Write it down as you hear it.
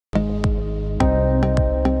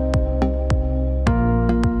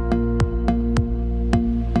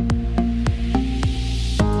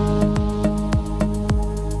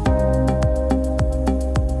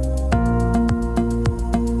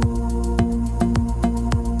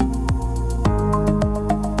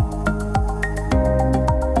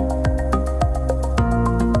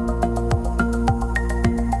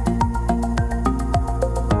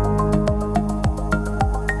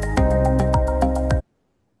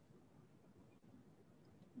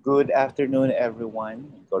Good afternoon, everyone.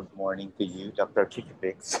 Good morning to you, Dr.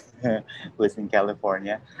 Kikipix, who is in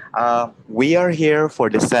California. We are here for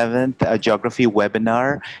the seventh geography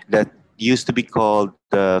webinar that used to be called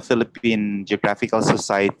the Philippine Geographical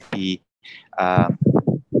Society.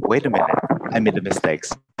 Wait a minute, I made a mistake.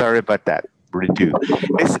 Sorry about that. Redo.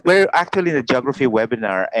 We're actually in a geography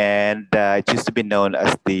webinar, and it used to be known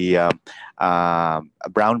as the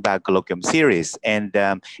Brown Bag Colloquium Series. And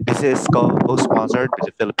this is co-sponsored by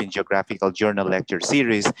the Philippine Geographical Journal Lecture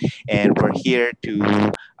Series, and we're here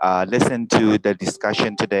to listen to the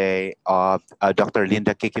discussion today of Dr.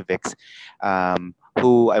 Linda Kikivix,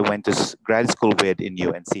 who I went to grad school with in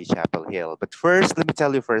UNC Chapel Hill. But first, let me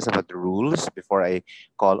tell you first about the rules before I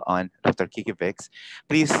call on Dr. Kikivix.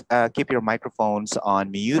 Please keep your microphones on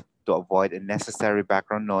mute to avoid unnecessary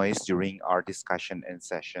background noise during our discussion and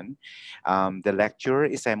session. The lecture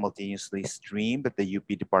is simultaneously streamed at the UP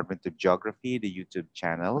Department of Geography, the YouTube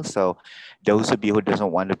channel. So those of you who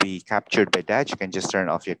doesn't want to be captured by that, you can just turn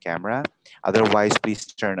off your camera. Otherwise, please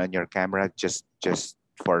turn on your camera just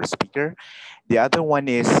for a speaker. The other one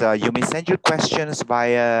is you may send your questions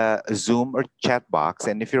via Zoom or chat box.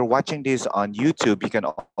 And if you're watching this on YouTube, you can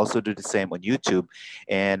also do the same on YouTube.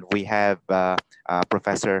 And we have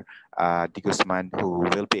Professor De Guzman who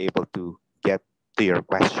will be able to get to your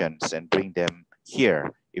questions and bring them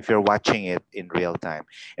here if you're watching it in real time.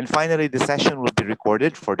 And finally, the session will be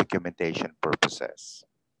recorded for documentation purposes.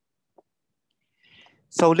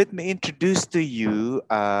 So let me introduce to you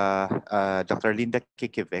Dr. Linda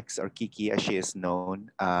Kikivix, or Kiki as she is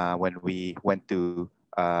known when we went to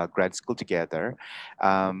grad school together.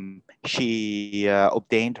 She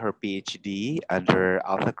obtained her PhD under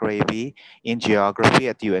Alta Cravi in geography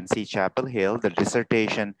at UNC Chapel Hill. The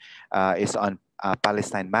dissertation is on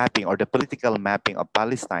Palestine mapping, or the political mapping of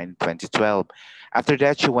Palestine in 2012. After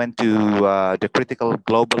that, she went to the critical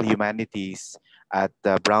global humanities at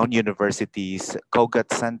Brown University's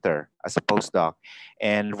Kogat Center as a postdoc.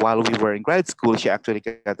 And while we were in grad school, she actually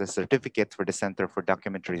got a certificate for the Center for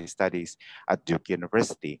Documentary Studies at Duke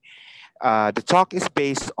University. The talk is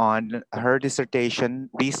based on her dissertation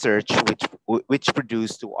research, which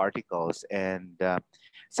produced two articles. And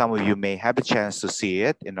some of you may have a chance to see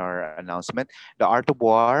it in our announcement. The Art of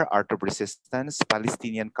War, Art of Resistance,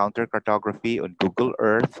 Palestinian Counter-Cartography on Google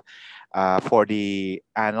Earth for the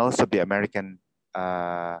Annals of the American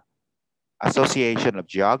Association of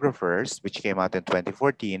Geographers, which came out in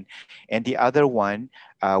 2014, and the other one,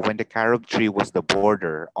 When the Carob Tree Was the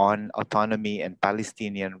Border, on autonomy and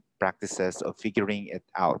Palestinian practices of figuring it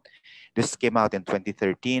out. This came out in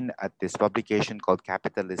 2013 at this publication called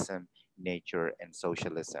Capitalism, Nature, and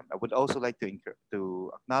Socialism. I would also like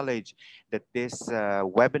to acknowledge that this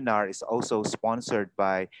webinar is also sponsored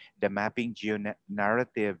by the Mapping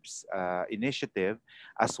Geonarratives Initiative,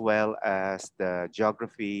 as well as the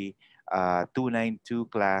Geography 292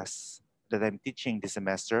 class that I'm teaching this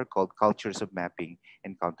semester called Cultures of Mapping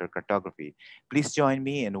and Counter-Cartography. Please join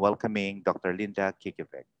me in welcoming Dr. Linda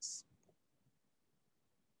Kikivix.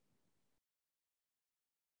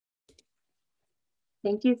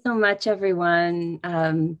 Thank you so much, everyone.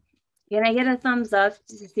 Can I get a thumbs up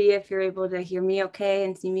to see if you're able to hear me okay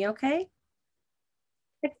and see me okay?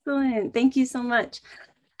 Excellent. Thank you so much.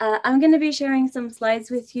 I'm going to be sharing some slides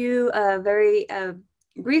with you, a very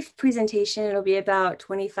brief presentation. It'll be about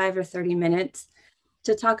 25 or 30 minutes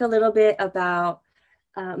to talk a little bit about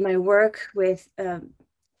my work with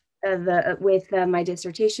my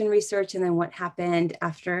dissertation research and then what happened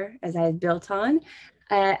after as I had built on.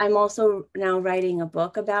 I'm also now writing a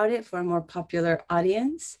book about it for a more popular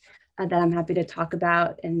audience that I'm happy to talk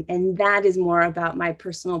about. And that is more about my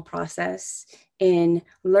personal process in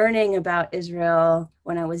learning about Israel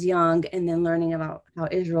when I was young, and then learning about how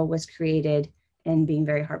Israel was created and being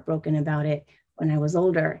very heartbroken about it when I was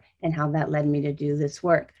older, and how that led me to do this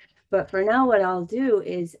work. But for now, what I'll do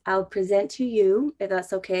is I'll present to you, if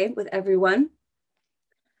that's okay with everyone,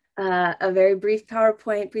 a very brief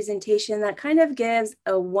PowerPoint presentation that kind of gives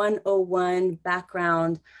a 101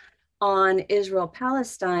 background on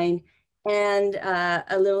Israel-Palestine, and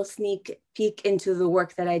a little sneak peek into the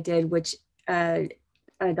work that I did, which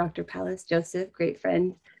Dr. Pallas Joseph, great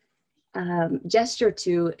friend, gestured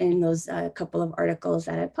to in those couple of articles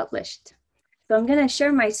that I published. So I'm going to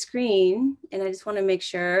share my screen, and I just want to make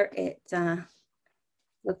sure it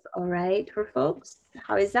looks all right for folks.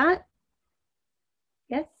 How is that?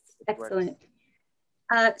 Yes, excellent.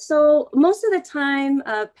 So most of the time,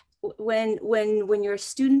 when you're a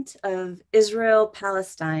student of Israel,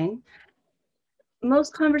 Palestine,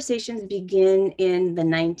 most conversations begin in the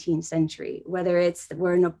 19th century, whether it's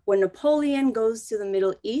when Napoleon goes to the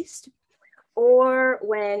Middle East, or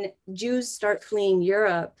when Jews start fleeing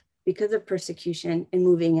Europe because of persecution and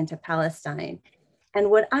moving into Palestine. And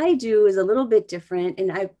what I do is a little bit different.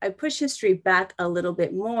 And I push history back a little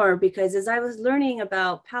bit more because as I was learning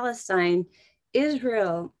about Palestine,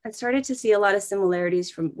 Israel, I started to see a lot of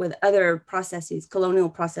similarities with other processes, colonial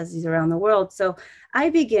processes around the world. So I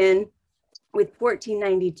begin with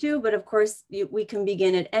 1492, but of course we can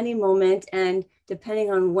begin at any moment. And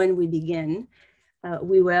depending on when we begin,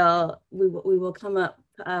 we will come up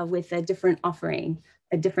with a different offering,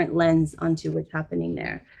 a different lens onto what's happening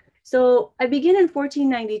there. So I begin in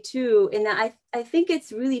 1492, and I think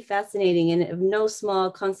it's really fascinating and of no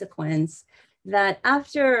small consequence that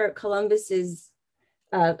after Columbus's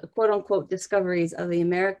quote unquote discoveries of the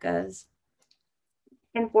Americas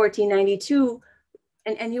in 1492,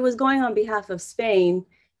 and he was going on behalf of Spain,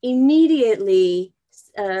 immediately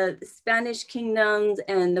Spanish kingdoms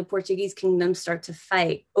and the Portuguese kingdoms start to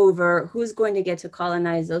fight over who's going to get to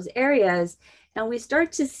colonize those areas. And we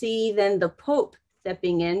start to see then the Pope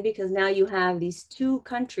stepping in because now you have these two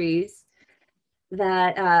countries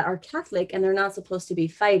that are Catholic and they're not supposed to be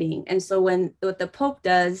fighting. And so what the Pope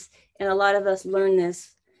does, and a lot of us learn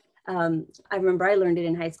this, I remember I learned it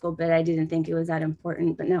in high school, but I didn't think it was that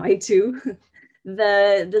important, but now I do.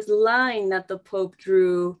 This line that the Pope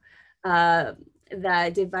drew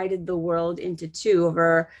that divided the world into two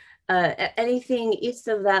over anything east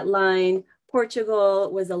of that line,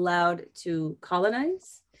 Portugal was allowed to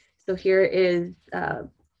colonize. So here is,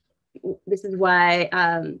 this is why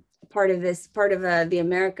part of the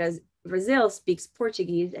Americas, Brazil speaks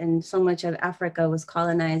Portuguese, and so much of Africa was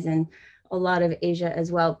colonized and a lot of Asia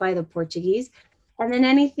as well by the Portuguese. And then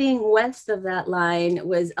anything west of that line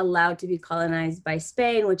was allowed to be colonized by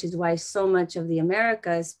Spain, which is why so much of the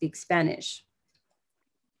Americas speak Spanish.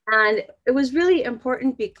 And it was really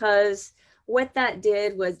important because what that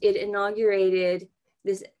did was it inaugurated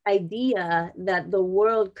this idea that the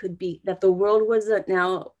world was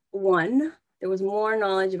now one. There was more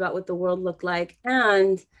knowledge about what the world looked like,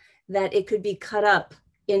 and that it could be cut up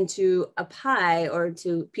into a pie or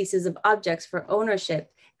to pieces of objects for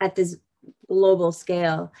ownership at this global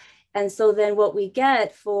scale. And so then what we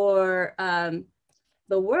get for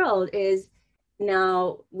the world is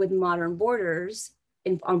now with modern borders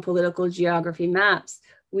on political geography maps,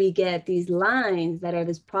 we get these lines that are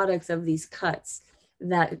these products of these cuts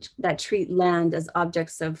that treat land as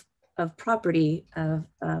objects of property, of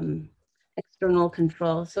external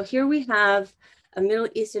control. So here we have a Middle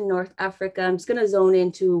East and North Africa. I'm just going to zone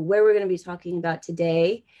into where we're going to be talking about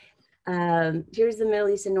today. Here's the Middle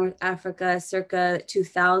East and North Africa, circa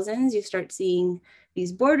 2000s. You start seeing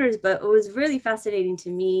these borders, but what was really fascinating to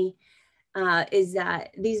me is that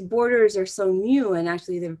these borders are so new, and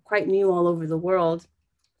actually they're quite new all over the world.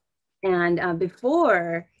 And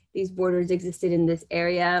before these borders existed in this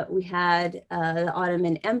area, we had the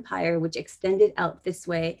Ottoman Empire, which extended out this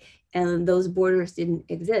way, and those borders didn't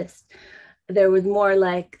exist. There was more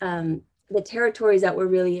like the territories that were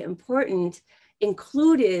really important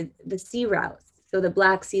included the sea routes. So the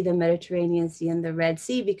Black Sea, the Mediterranean Sea, and the Red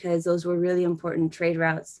Sea, because those were really important trade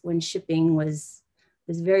routes when shipping was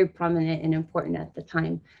very prominent and important at the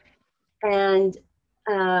time. And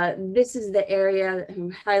this is the area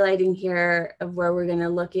I'm highlighting here of where we're going to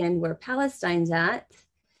look in where Palestine's at.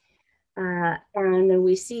 And then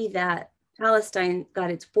we see that Palestine got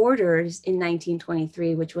its borders in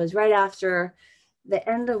 1923, which was right after the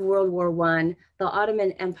end of World War I. The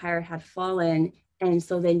Ottoman Empire had fallen. And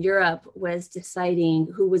so then Europe was deciding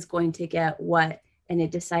who was going to get what. And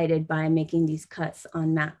it decided by making these cuts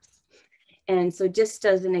on maps. And so just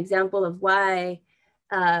as an example of why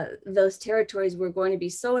those territories were going to be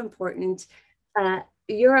so important,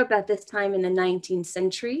 Europe at this time in the 19th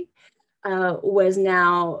century was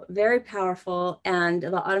now very powerful, and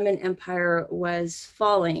the Ottoman Empire was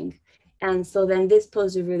falling. And so then this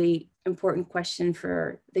posed a really important question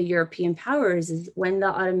for the European powers is when the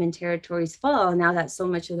Ottoman territories fall, now that so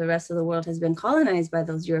much of the rest of the world has been colonized by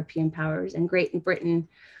those European powers, and Great Britain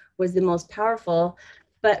was the most powerful,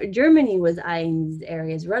 but Germany was eyeing these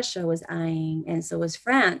areas, Russia was eyeing, and so was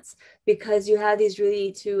France, because you have these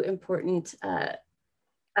really two important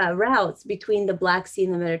routes between the Black Sea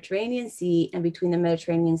and the Mediterranean Sea, and between the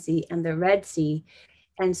Mediterranean Sea and the Red Sea.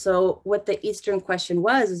 And so what the Eastern question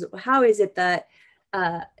was is how is it that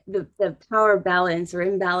the power balance or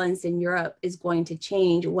imbalance in Europe is going to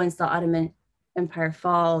change once the Ottoman Empire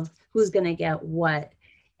falls? Who's going to get what?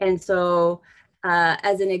 And so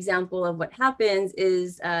as an example of what happens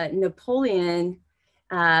is Napoleon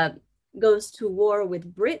goes to war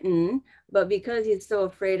with Britain, but because he's so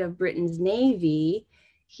afraid of Britain's navy,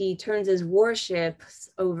 he turns his warships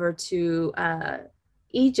over to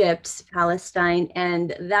Egypt, Palestine,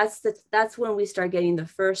 and that's when we start getting the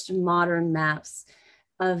first modern maps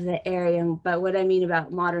of the area. But what I mean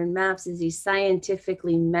about modern maps is these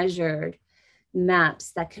scientifically measured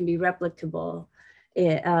maps that can be replicable,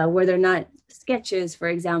 where they're not sketches, for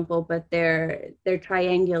example, but they're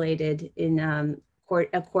triangulated in a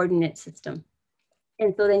coordinate system.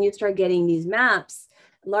 And so then you start getting these maps,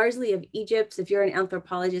 largely of Egypt. If you're an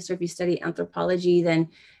anthropologist or if you study anthropology, then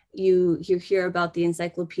you hear about the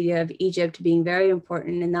Encyclopedia of Egypt being very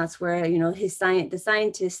important, and that's where the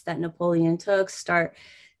scientists that Napoleon took start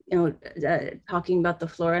talking about the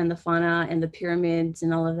flora and the fauna and the pyramids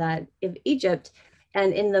and all of that of Egypt.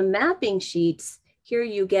 And in the mapping sheets, here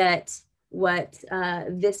you get what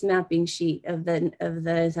this mapping sheet of the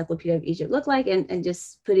Encyclopedia of Egypt looked like, and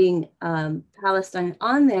just putting Palestine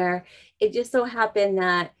on there. It just so happened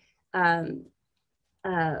that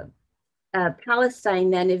Palestine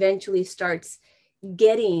then eventually starts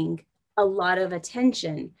getting a lot of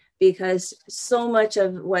attention, because so much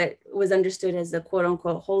of what was understood as the quote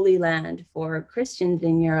unquote holy land for Christians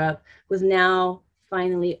in Europe was now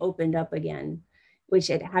finally opened up again, which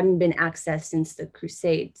it hadn't been accessed since the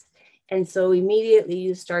Crusades. And so immediately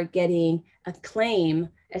you start getting acclaim,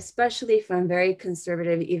 especially from very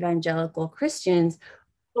conservative evangelical Christians,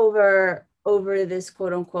 over this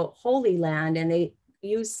quote unquote holy land. And they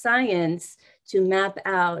use science to map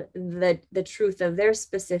out the truth of their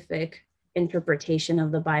specific interpretation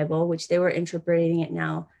of the Bible, which they were interpreting it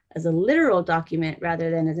now as a literal document rather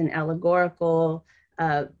than as an allegorical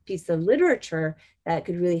piece of literature that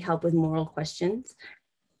could really help with moral questions.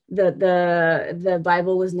 The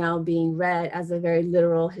Bible was now being read as a very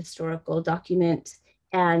literal historical document.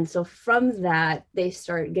 And so from that, they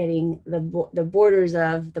start getting the borders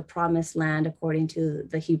of the promised land according to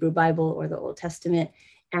the Hebrew Bible or the Old Testament.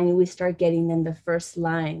 And we start getting then the first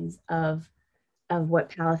lines of what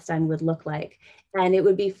Palestine would look like. And it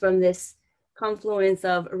would be from this confluence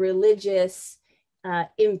of religious,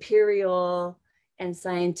 imperial, and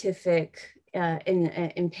scientific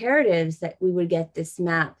imperatives that we would get this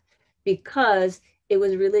map, because it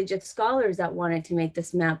was religious scholars that wanted to make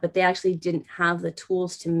this map, but they actually didn't have the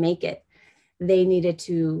tools to make it. They needed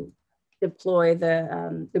to deploy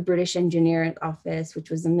the British Engineering Office, which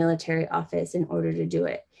was the military office, in order to do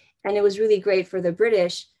it. And it was really great for the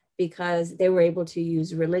British because they were able to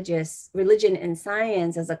use religion and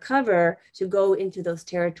science as a cover to go into those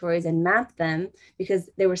territories and map them, because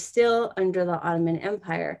they were still under the Ottoman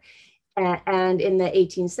Empire. And in the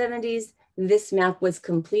 1870s, this map was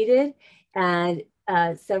completed, and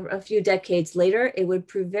a few decades later, it would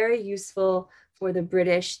prove very useful for the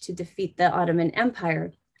British to defeat the Ottoman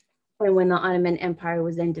Empire. And when the Ottoman Empire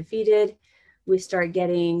was then defeated, we start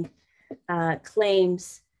getting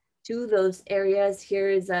claims to those areas. Here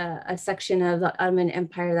is a section of the Ottoman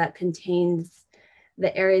Empire that contains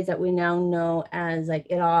the areas that we now know as like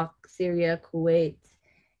Iraq, Syria, Kuwait.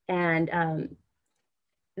 And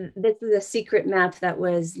this is a secret map that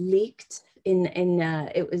was leaked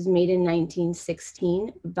it was made in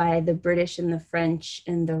 1916 by the British and the French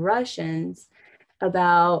and the Russians,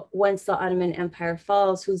 about once the Ottoman Empire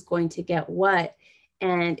falls, who's going to get what.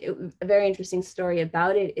 And a very interesting story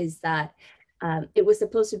about it is that it was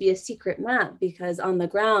supposed to be a secret map, because on the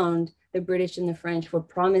ground, the British and the French were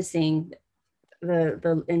promising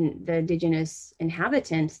the indigenous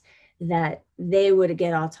inhabitants that they would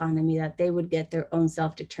get autonomy, that they would get their own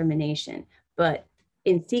self-determination. But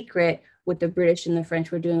in secret, what the British and the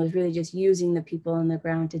French were doing was really just using the people on the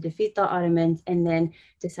ground to defeat the Ottomans, and then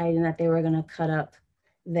deciding that they were going to cut up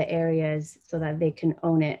the areas so that they can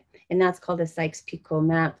own it. And that's called the Sykes-Picot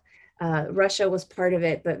map. Russia was part of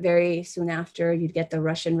it, but very soon after, you'd get the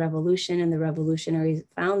Russian Revolution, and the revolutionaries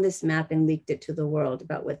found this map and leaked it to the world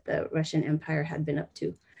about what the Russian Empire had been up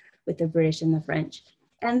to with the British and the French.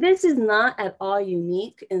 And this is not at all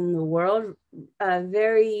unique in the world.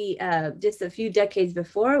 Just a few decades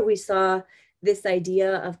before, we saw this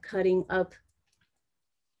idea of cutting up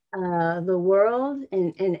the world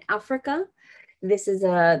in Africa. This is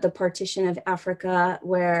the partition of Africa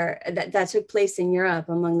where that took place in Europe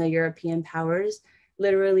among the European powers,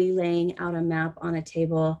 literally laying out a map on a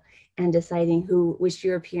table and deciding which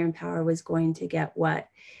European power was going to get what.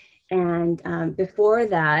 And before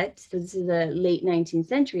that, so this is the late 19th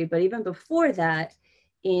century, but even before that,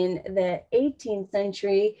 in the 18th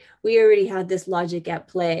century, we already had this logic at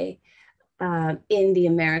play in the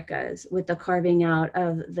Americas with the carving out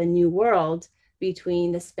of the New World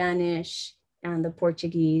between the Spanish and the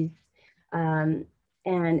Portuguese. And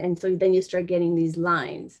so then you start getting these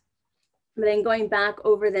lines. But then going back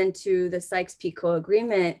over then to the Sykes-Picot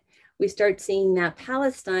Agreement, we start seeing that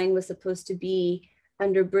Palestine was supposed to be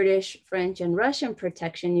under British, French, and Russian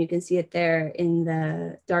protection. You can see it there in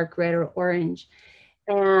the dark red or orange.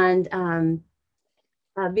 And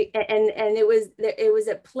it was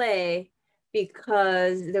at play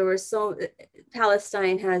because there were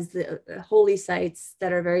Palestine has the holy sites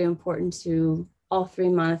that are very important to all three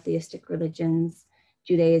monotheistic religions,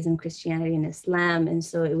 Judaism, Christianity, and Islam. And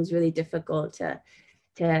so it was really difficult to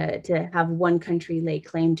have one country lay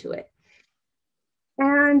claim to it.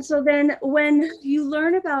 And so then when you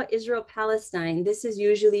learn about Israel-Palestine, this is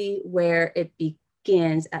usually where it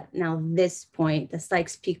begins at now this point, the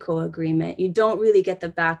Sykes-Picot Agreement. You don't really get the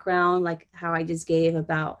background like how I just gave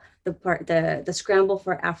about the scramble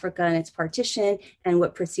for Africa and its partition, and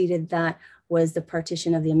what preceded that was the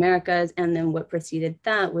partition of the Americas, and then what preceded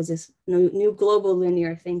that was this new global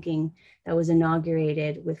linear thinking that was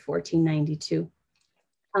inaugurated with 1492.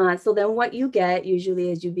 So then what you get usually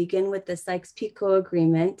is you begin with the Sykes-Picot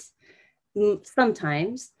Agreement,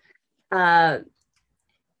 sometimes, and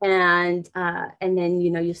then,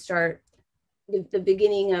 you start, the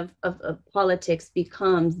beginning of politics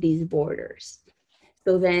becomes these borders.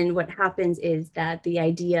 So then what happens is that the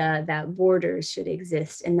idea that borders should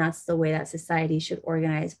exist, and that's the way that society should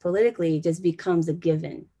organize politically, just becomes a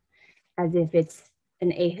given, as if it's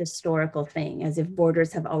an ahistorical thing, as if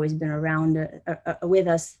borders have always been around with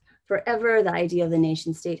us forever. The idea of the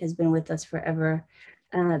nation state has been with us forever.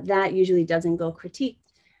 That usually doesn't go critiqued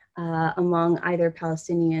among either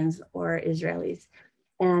Palestinians or Israelis.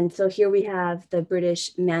 And so here we have the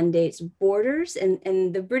British mandates borders,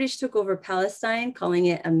 and the British took over Palestine, calling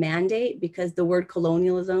it a mandate because the word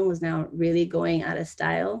colonialism was now really going out of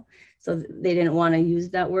style. So they didn't want to use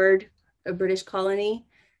that word, a British colony.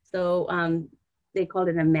 So they called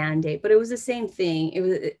it a mandate, but it was the same thing.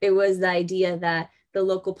 It was the idea that the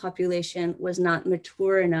local population was not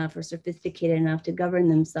mature enough or sophisticated enough to govern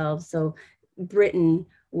themselves. So Britain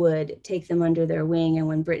would take them under their wing, and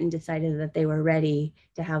when Britain decided that they were ready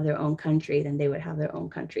to have their own country, then they would have their own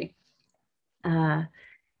country.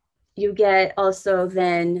 You get also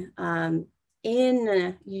then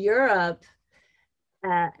in Europe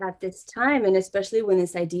at this time, and especially when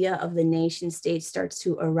this idea of the nation state starts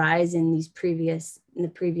to arise in the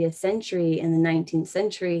previous century, in the 19th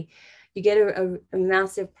century, you get a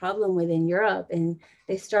massive problem within Europe, and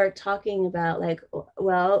they start talking about like,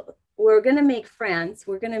 well, we're going to make France,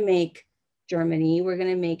 we're going to make Germany, we're going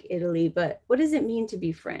to make Italy, but what does it mean to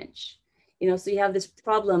be French? So you have this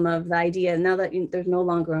problem of the idea now that there's no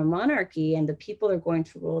longer a monarchy and the people are going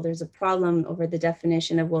to rule. There's a problem over the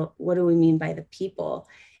definition of, well, what do we mean by the people?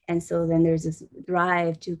 And so then there's this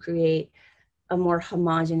drive to create a more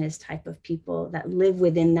homogenous type of people that live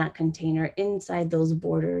within that container inside those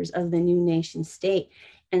borders of the new nation state.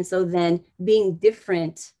 And so then being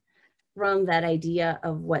different from that idea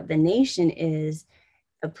of what the nation is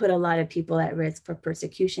put a lot of people at risk for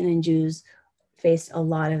persecution, and Jews faced a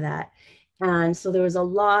lot of that. And so there was a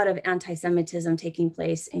lot of anti-Semitism taking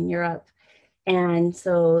place in Europe. And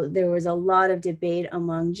so there was a lot of debate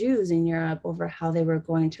among Jews in Europe over how they were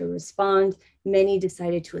going to respond. Many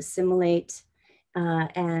decided to assimilate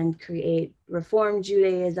and create Reform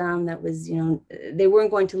Judaism that was, they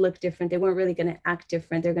weren't going to look different. They weren't really going to act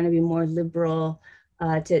different. They're going to be more liberal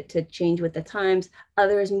to change with the times.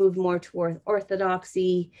 Others moved more toward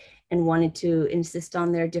orthodoxy and wanted to insist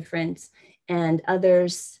on their difference. And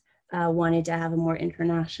others wanted to have a more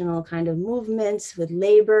international kind of movement with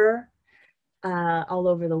labor all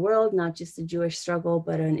over the world, not just the Jewish struggle,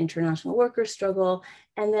 but an international worker struggle.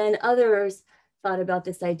 And then others thought about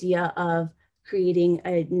this idea of creating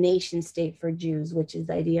a nation state for Jews, which is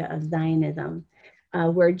the idea of Zionism,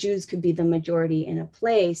 where Jews could be the majority in a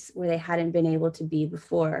place where they hadn't been able to be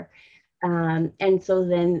before. And so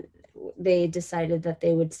then they decided that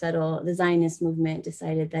they would settle, the Zionist movement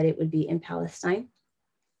decided that it would be in Palestine.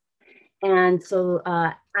 And so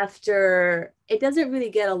after, it doesn't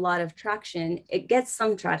really get a lot of traction. It gets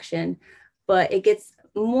some traction, but it gets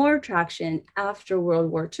more traction after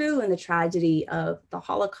World War II and the tragedy of the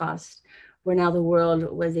Holocaust, where now the world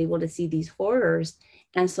was able to see these horrors.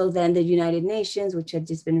 And so then the United Nations, which had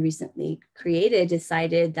just been recently created,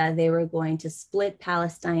 decided that they were going to split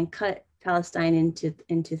Palestine, cut Palestine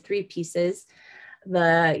into three pieces.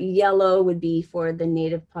 The yellow would be for the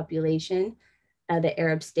native population, the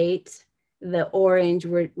Arab state. The orange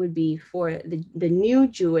would be for the new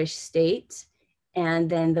Jewish state. And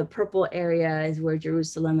then the purple area is where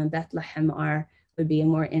Jerusalem and Bethlehem are, would be a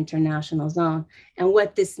more international zone. And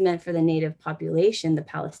what this meant for the native population, the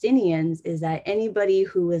Palestinians, is that anybody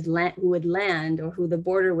who would land, or who the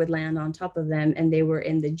border would land on top of them, and they were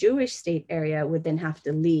in the Jewish state area, would then have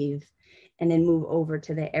to leave and then move over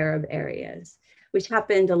to the Arab areas, which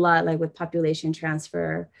happened a lot, like with population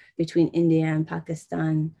transfer between India and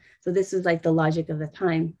Pakistan. So this was like the logic of the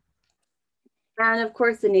time. And of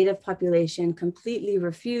course, the native population completely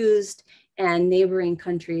refused, and neighboring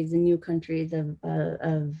countries, the new countries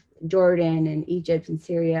of Jordan and Egypt and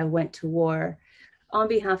Syria, went to war on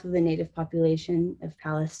behalf of the native population of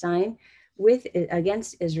Palestine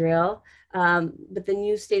against Israel. But the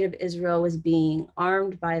new state of Israel was being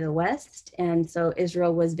armed by the West, and so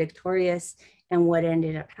Israel was victorious. And what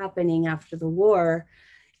ended up happening after the war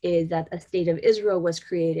is that a state of Israel was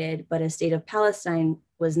created, but a state of Palestine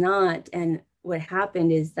was not. And what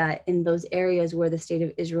happened is that in those areas where the state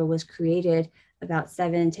of Israel was created, about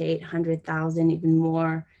 700,000 to 800,000, even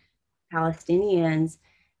more, Palestinians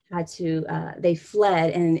they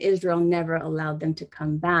fled, and Israel never allowed them to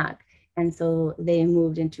come back. And so they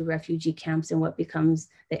moved into refugee camps in what becomes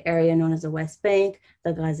the area known as the West Bank,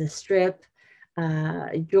 the Gaza Strip,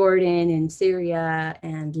 Jordan and Syria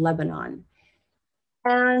and Lebanon.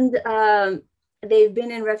 And they've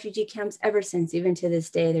been in refugee camps ever since. Even to this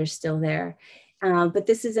day, they're still there. But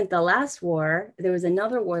this isn't the last war. There was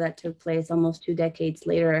another war that took place almost 2 decades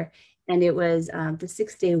later, and it was the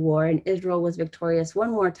Six-Day War, and Israel was victorious one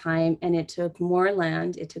more time, and it took more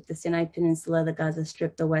land. It took the Sinai Peninsula, the Gaza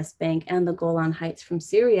Strip, the West Bank, and the Golan Heights from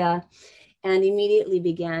Syria, and immediately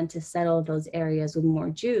began to settle those areas with more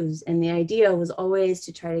Jews. And the idea was always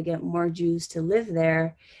to try to get more Jews to live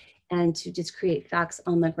there, and to just create facts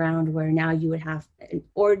on the ground where now you would have an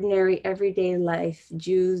ordinary everyday life,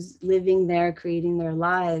 Jews living there, creating their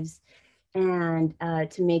lives, and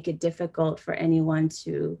to make it difficult for anyone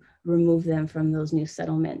to remove them from those new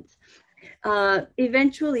settlements.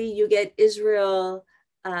 Eventually, you get Israel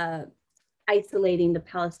isolating the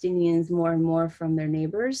Palestinians more and more from their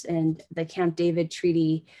neighbors, and the Camp David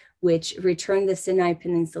Treaty, which returned the Sinai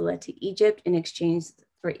Peninsula to Egypt in exchange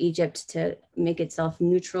for Egypt to make itself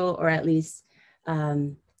neutral, or at least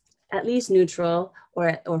neutral,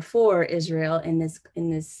 or for Israel in this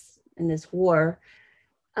war,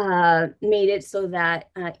 made it so that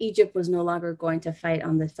Egypt was no longer going to fight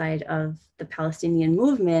on the side of the Palestinian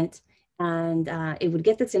movement, and it would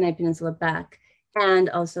get the Sinai Peninsula back. And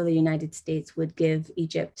also the United States would give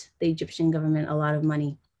Egypt, the Egyptian government, a lot of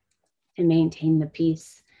money to maintain the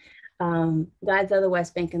peace. Gaza, the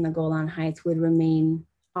West Bank, and the Golan Heights would remain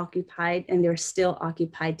occupied, and they're still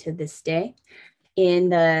occupied to this day. In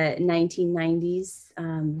the 1990s,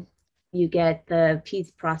 you get the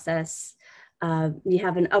peace process. You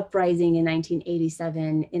have an uprising in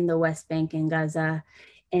 1987 in the West Bank and Gaza,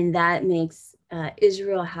 and that makes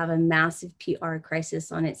Israel have a massive PR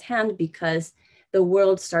crisis on its hand, because the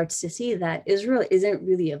world starts to see that Israel isn't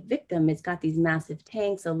really a victim. It's got these massive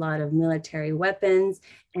tanks, a lot of military weapons,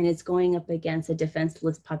 and it's going up against a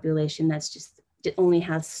defenseless population it only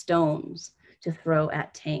has stones to throw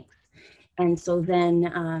at tanks. And so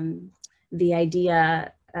then the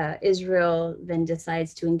idea, Israel then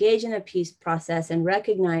decides to engage in a peace process and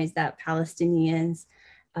recognize that Palestinians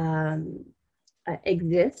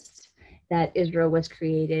exist, that Israel was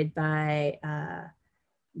created by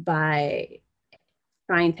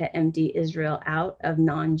trying to empty Israel out of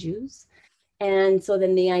non-Jews. And so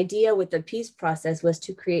then the idea with the peace process was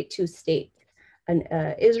to create 2 states, an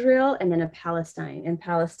Israel and then a Palestine. And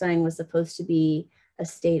Palestine was supposed to be a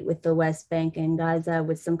state with the West Bank and Gaza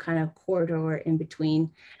with some kind of corridor in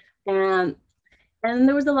between. And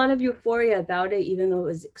there was a lot of euphoria about it, even though it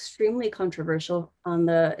was extremely controversial from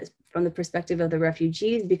the perspective of the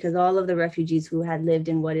refugees, because all of the refugees who had lived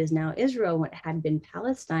in what is now Israel, what had been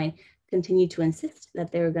Palestine, continued to insist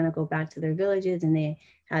that they were going to go back to their villages, and they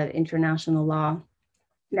had international law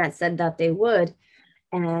that said that they would.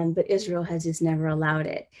 But Israel has just never allowed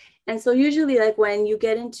it. And so usually, like when you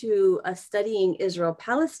get into studying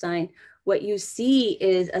Israel-Palestine, what you see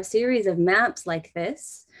is a series of maps like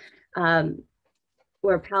this,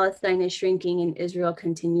 where Palestine is shrinking and Israel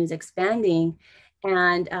continues expanding.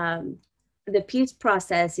 And the peace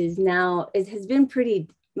process has been pretty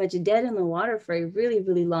much dead in the water for a really,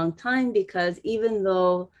 really long time, because even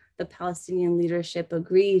though the Palestinian leadership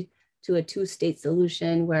agreed to a 2-state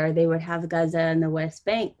solution where they would have Gaza and the West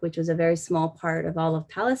Bank, which was a very small part of all of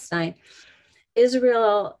Palestine,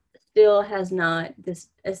 Israel still has not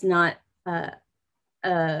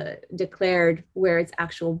declared where its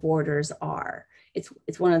actual borders are.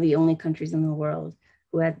 It's one of the only countries in the world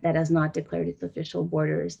that has not declared its official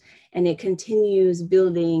borders. And it continues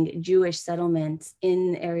building Jewish settlements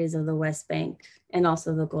in areas of the West Bank and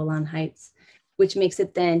also the Golan Heights, which makes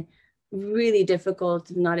it then really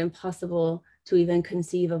difficult, if not impossible, to even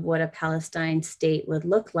conceive of what a Palestine state would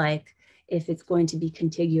look like if it's going to be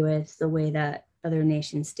contiguous the way that other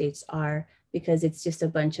nation states are, because it's just a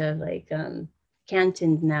bunch of like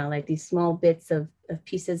cantons now, like these small bits of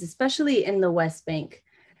pieces, especially in the West Bank,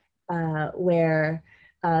 where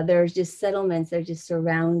there's just settlements that are just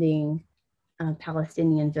surrounding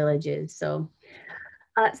Palestinian villages. So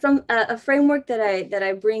a framework that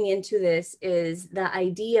I bring into this is the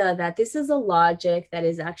idea that this is a logic that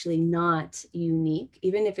is actually not unique,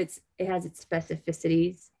 even if it has its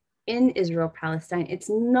specificities in Israel Palestine. It's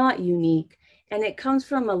not unique, and it comes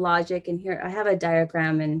from a logic. And here I have a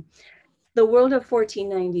diagram. And the world of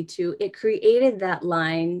 1492, it created that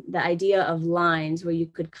line, the idea of lines where you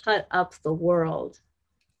could cut up the world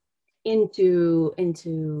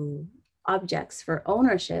into objects for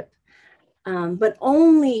ownership. But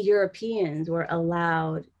only Europeans were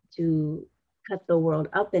allowed to cut the world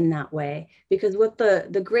up in that way, because with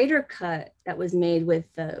the greater cut that was made with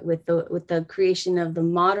the creation of the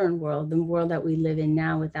modern world, the world that we live in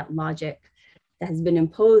now, with that logic that has been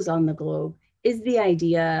imposed on the globe, is the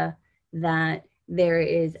idea that there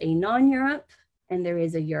is a non-Europe and there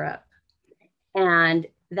is a Europe. And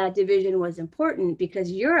that division was important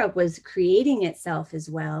because Europe was creating itself as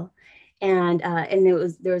well. And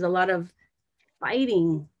there was a lot of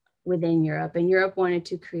fighting within Europe, and Europe wanted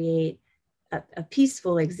to create a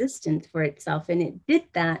peaceful existence for itself. And it did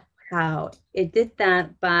that how? It did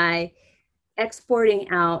that by exporting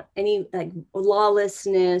out any like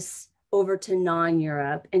lawlessness over to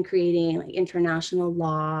non-Europe and creating like international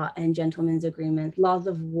law and gentlemen's agreements, laws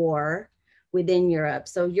of war within Europe.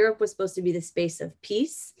 So Europe was supposed to be the space of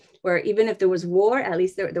peace, where even if there was war, at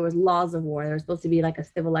least there was laws of war. There was supposed to be like a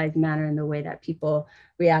civilized manner in the way that people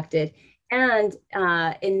reacted. And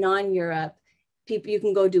in non-Europe, people, you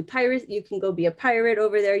can go do pirates, you can go be a pirate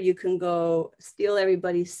over there, you can go steal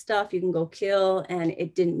everybody's stuff, you can go kill, and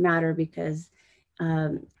it didn't matter because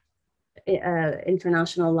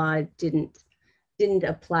international law didn't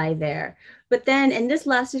apply there. But then, and this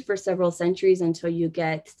lasted for several centuries until you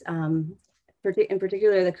get, in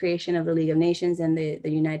particular, the creation of the League of Nations and the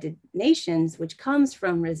United Nations, which comes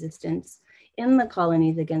from resistance in the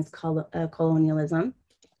colonies against colonialism.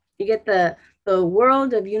 You get the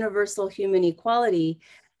world of universal human equality,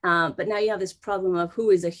 but now you have this problem of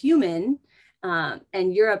who is a human,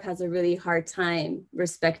 and Europe has a really hard time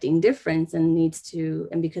respecting difference and needs to,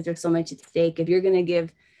 and because there's so much at stake, if you're going to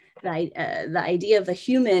give the idea of the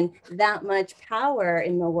human that much power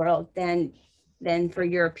in the world, then for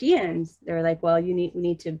Europeans, they're like, well, we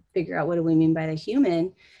need to figure out what do we mean by the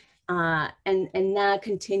human, and that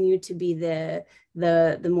continued to be the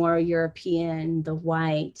more European, the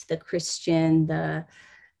white, the Christian, the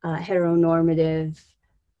heteronormative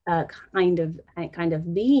kind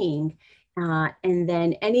of being, and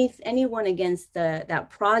then anyone against that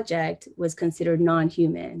project was considered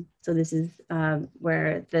non-human. So this is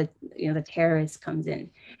where the terrorist comes in.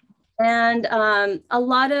 And a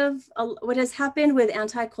lot of what has happened with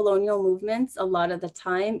anti-colonial movements a lot of the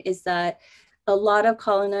time is that a lot of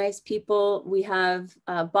colonized people, we have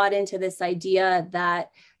bought into this idea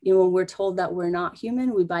that, when we're told that we're not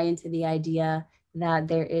human, we buy into the idea that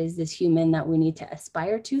there is this human that we need to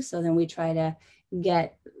aspire to. So then we try to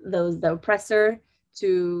get the oppressor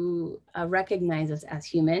to recognize us as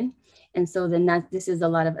human. And so then this is a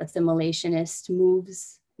lot of assimilationist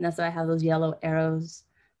moves. And that's why I have those yellow arrows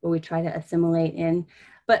where we try to assimilate in.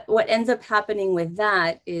 But what ends up happening with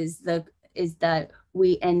that is that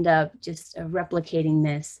we end up just replicating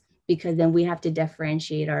this, because then we have to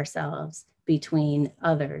differentiate ourselves between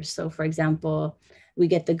others. So for example, we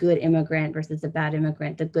get the good immigrant versus the bad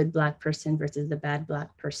immigrant, the good Black person versus the bad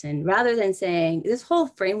Black person, rather than saying this whole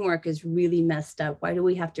framework is really messed up. Why do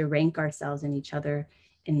we have to rank ourselves in each other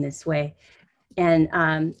in this way?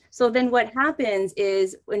 And so then what happens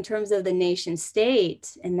is, in terms of the nation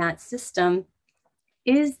state and that system,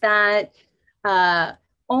 is that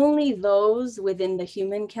only those within the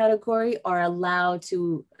human category are allowed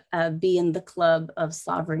to be in the club of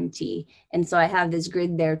sovereignty. And so I have this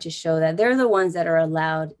grid there to show that they're the ones that are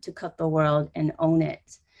allowed to cut the world and own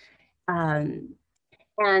it.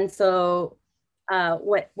 And so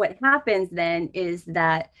what happens then is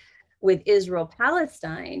that with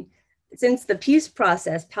Israel-Palestine, since the peace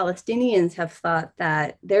process, Palestinians have thought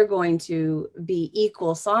that they're going to be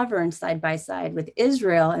equal sovereigns side by side with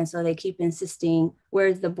Israel. And so they keep insisting,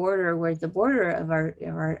 where's the border? Where's the border of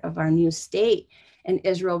our new state? And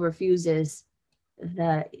Israel refuses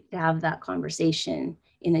to have that conversation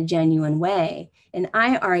in a genuine way. And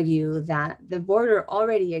I argue that the border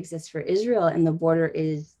already exists for Israel, and the border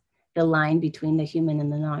is the line between the human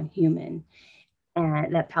and the non-human,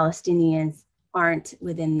 and that Palestinians aren't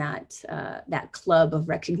within that club of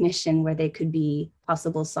recognition where they could be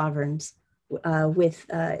possible sovereigns with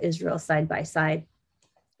Israel side by side.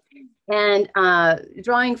 And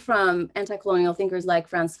drawing from anti-colonial thinkers like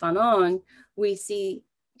Frantz Fanon, we see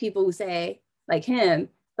people who say, like him,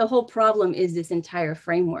 the whole problem is this entire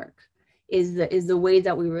framework, is the way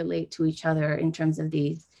that we relate to each other in terms of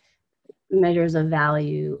these measures of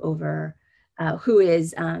value over who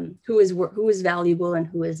is valuable and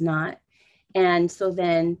who is not. And so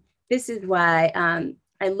then this is why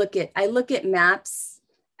I look at maps.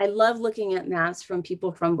 I love looking at maps from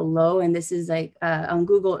people from below. And this is like on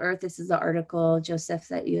Google Earth, this is the article, Joseph,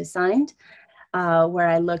 that you assigned, where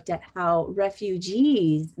I looked at how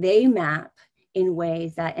refugees, they map in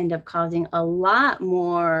ways that end up causing a lot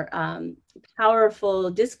more powerful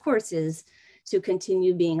discourses to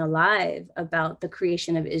continue being alive about the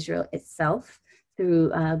creation of Israel itself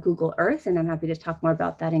through Google Earth. And I'm happy to talk more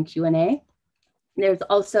about that in Q&A. There's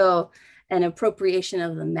also an appropriation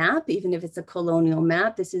of the map, even if it's a colonial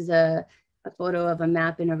map. This is a photo of a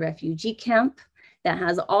map in a refugee camp that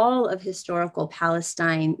has all of historical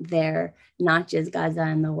Palestine there, not just Gaza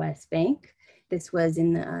and the West Bank. This was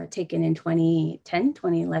taken in 2010,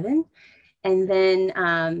 2011. And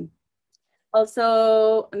then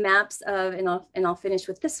also maps of, and I'll finish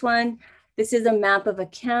with this one. This is a map of a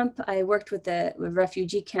camp. I worked with a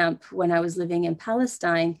refugee camp when I was living in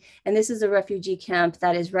Palestine. And this is a refugee camp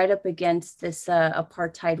that is right up against this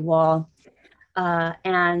apartheid wall.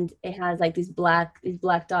 And it has like these black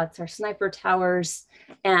dots are sniper towers.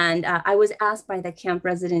 And I was asked by the camp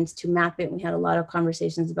residents to map it. We had a lot of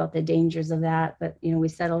conversations about the dangers of that, but we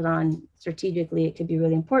settled on strategically it could be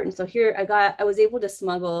really important. So here I was able to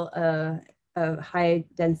smuggle a high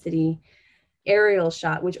density aerial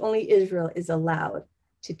shot, which only Israel is allowed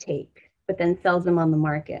to take, but then sells them on the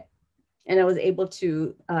market. And I was able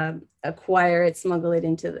to acquire it, smuggle it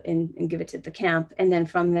and give it to the camp. And then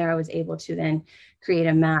from there, I was able to then create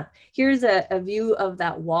a map. Here's a view of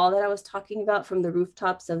that wall that I was talking about from the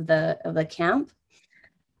rooftops of the camp.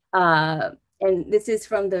 And this is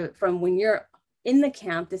from when you're in the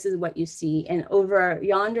camp, this is what you see. And over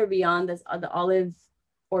yonder beyond this, the olive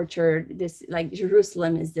orchard, this like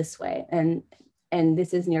Jerusalem is this way. And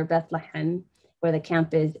this is near Bethlehem where the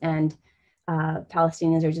camp is. And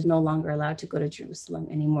Palestinians are just no longer allowed to go to Jerusalem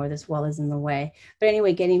anymore. This wall is in the way. But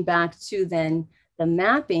anyway, getting back to then the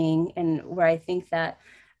mapping, and where I think that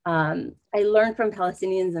I learned from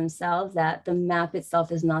Palestinians themselves that the map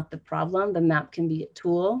itself is not the problem. The map can be a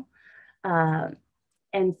tool.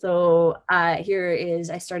 And so here is,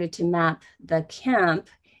 I started to map the camp,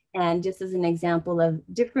 and just as an example of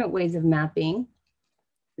different ways of mapping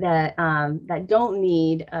that don't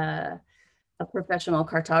need a professional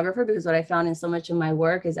cartographer, because what I found in so much of my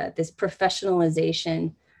work is that this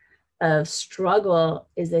professionalization of struggle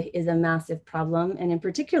is a massive problem. And in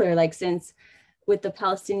particular, like since with the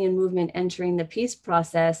Palestinian movement entering the peace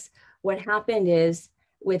process, what happened is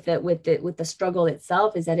with the struggle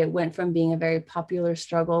itself is that it went from being a very popular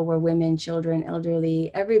struggle where women, children,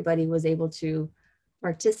 elderly, everybody was able to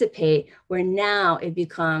participate, where now it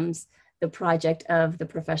becomes the project of the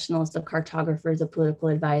professionals, the cartographers, the political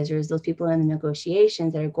advisors, those people in the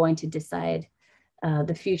negotiations that are going to decide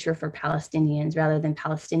the future for Palestinians rather than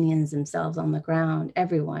Palestinians themselves on the ground,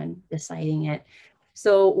 everyone deciding it.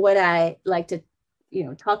 So what I like to,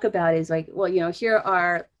 talk about is like, well, here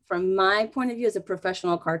are, from my point of view as a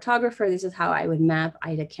professional cartographer, this is how I would map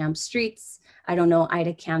Ida Camp streets. I don't know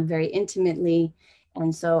Ida Camp very intimately.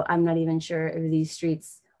 And so I'm not even sure if these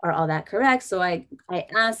streets are all that correct. So I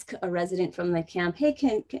ask a resident from the camp, hey,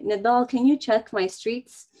 Nadal, can you check my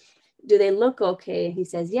streets? Do they look okay? He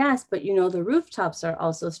says, yes, but the rooftops are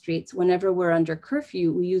also streets. Whenever we're under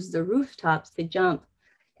curfew, we use the rooftops to jump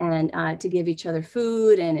and to give each other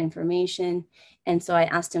food and information. And so I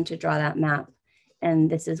asked him to draw that map. And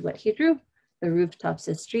this is what he drew, the rooftops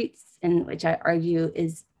as streets, and which I argue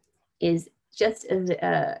is just as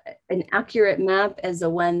an accurate map as the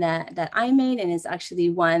one that I made, and is actually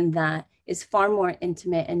one that is far more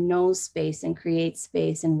intimate and knows space and creates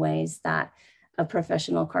space in ways that a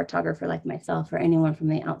professional cartographer like myself or anyone from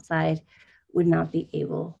the outside would not be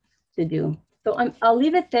able to do. So I'll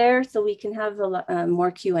leave it there so we can have a lot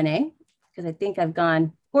more Q&A, because I think I've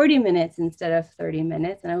gone 40 minutes instead of 30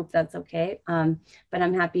 minutes, and I hope that's okay. But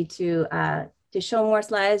I'm happy to show more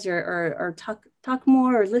slides or talk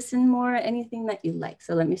more or listen more, anything that you like.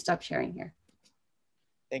 So let me stop sharing here.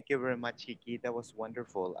 Thank you very much, Kiki. That was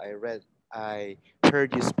wonderful. I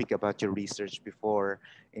heard you speak about your research before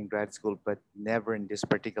in grad school, but never in this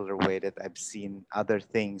particular way that I've seen other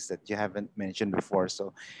things that you haven't mentioned before.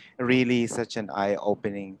 So, really, such an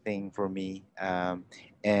eye-opening thing for me,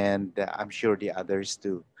 and I'm sure the others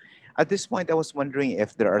too. At this point, I was wondering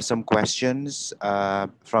if there are some questions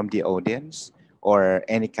from the audience, or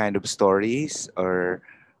any kind of stories, or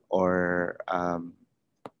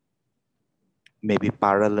maybe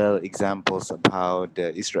parallel examples of how the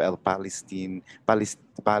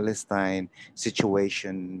Palestine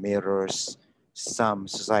situation mirrors some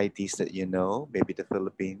societies that you know, maybe the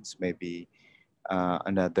Philippines, maybe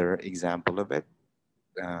another example of it.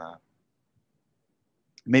 Uh,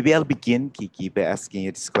 Maybe I'll begin, Kiki, by asking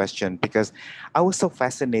you this question because I was so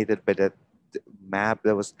fascinated by that map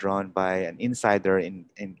that was drawn by an insider in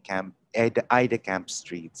Ida Camp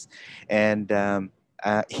streets. And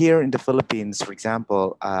here in the Philippines, for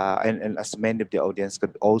example, and as many of the audience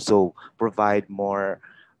could also provide more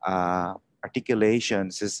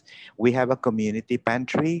articulations, is we have a community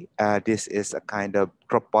pantry. This is a kind of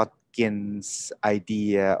Kropotkin's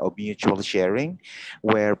idea of mutual sharing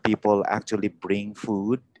where people actually bring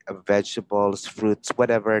food, vegetables, fruits,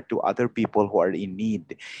 whatever, to other people who are in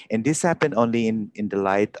need. And this happened only in the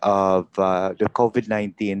light of the COVID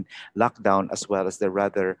 19 lockdown, as well as the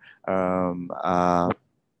rather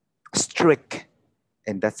strict,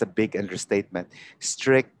 and that's a big understatement,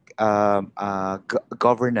 strict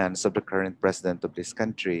governance of the current president of this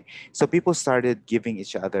country. So people started giving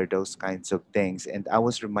each other those kinds of things. And I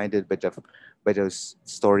was reminded by those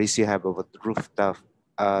stories you have about rooftop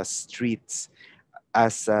streets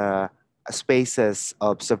as spaces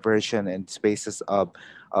of subversion and spaces of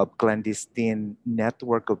clandestine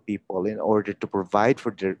network of people in order to provide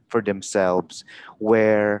for themselves,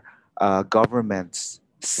 where governments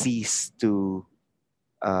cease to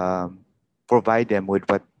um, provide them with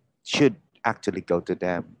what should actually go to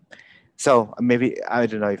them. So maybe I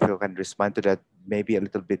don't know if you can respond to that. Maybe a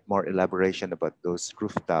little bit more elaboration about those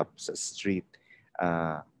rooftops, street.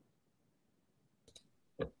 Uh,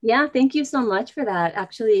 Yeah, thank you so much for that.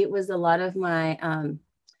 Actually, it was a lot of my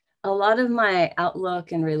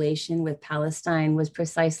outlook and relation with Palestine was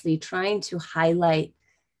precisely trying to highlight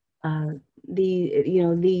uh,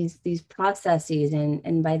 these processes,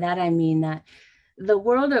 and by that I mean that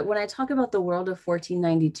when I talk about the world of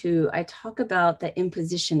 1492, I talk about the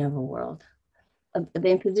imposition of a world, the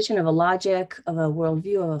imposition of a logic, of a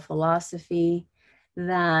worldview, of a philosophy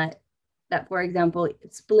that for example,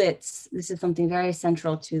 it splits. This is something very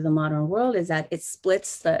central to the modern world, is that well,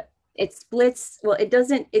 it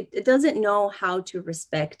doesn't know how to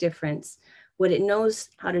respect difference. What it knows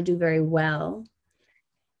how to do very well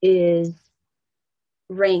is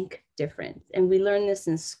rank difference. And we learn this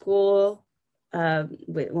in school when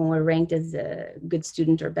we're ranked as a good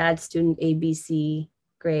student or bad student, A, B, C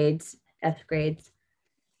grades, F grades.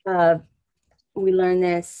 Uh, we learn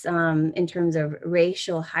this in terms of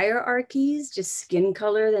racial hierarchies. Just skin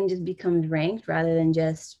color then just becomes ranked rather than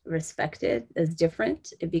just respected as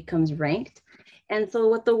different. It becomes ranked. And so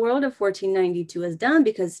what the world of 1492 has done,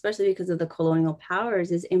 especially because of the colonial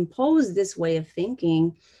powers, is impose this way of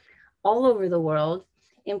thinking all over the world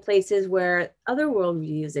in places where other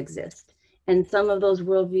worldviews exist. And some of those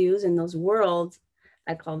worldviews and those worlds,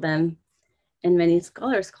 I call them, and many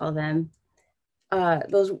scholars call them,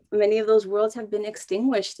 those many of those worlds have been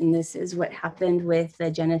extinguished, and this is what happened with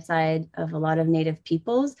the genocide of a lot of native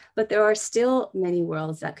peoples. But there are still many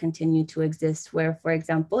worlds that continue to exist where, for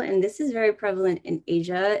example, and this is very prevalent in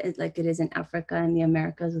Asia, like it is in Africa and the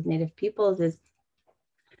Americas with native peoples, is,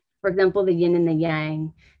 for example, the yin and the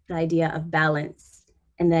yang, the idea of balance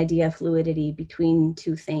and the idea of fluidity between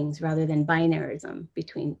two things rather than binarism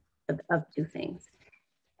between of two things.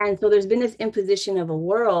 And so there's been this imposition of a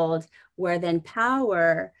world where then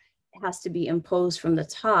power has to be imposed from the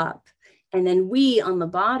top. And then we on the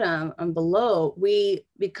bottom and below, we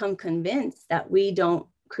become convinced that we don't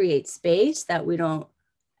create space, that we don't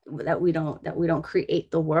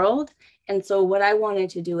create the world. And so what I wanted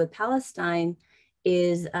to do with Palestine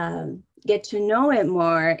is get to know it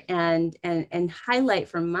more and highlight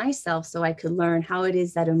for myself so I could learn how it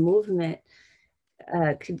is that a movement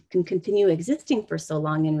can continue existing for so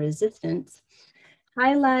long in resistance,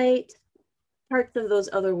 highlight parts of those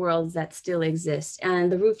other worlds that still exist. And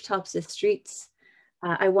the rooftops of streets,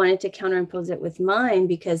 I wanted to counterimpose it with mine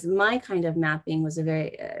because my kind of mapping was a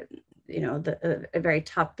very, a very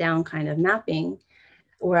top-down kind of mapping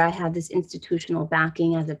where I had this institutional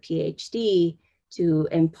backing as a PhD to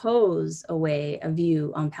impose a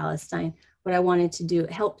view on Palestine. What I wanted to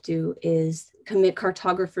help do is commit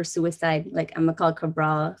cartographer suicide, like Amilcar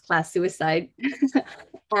Cabral class suicide,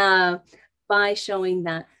 uh, by showing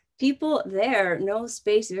that people there know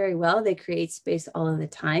space very well. They create space all of the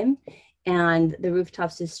time. And the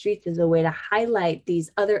rooftops to streets is a way to highlight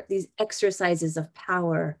these exercises of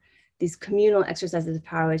power, these communal exercises of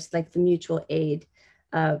power. It's like the mutual aid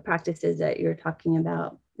practices that you're talking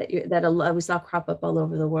about, that we saw crop up all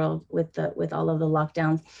over the world with all of the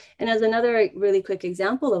lockdowns. And as another really quick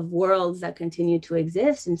example of worlds that continue to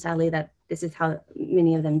exist, and sadly that this is how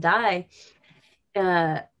many of them die,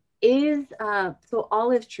 so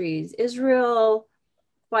olive trees. Israel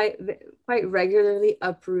quite regularly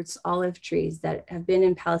uproots olive trees that have been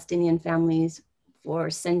in Palestinian families for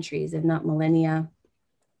centuries, if not millennia.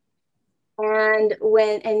 And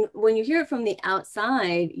when you hear it from the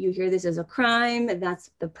outside, you hear this as a crime. That's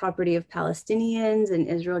the property of Palestinians, and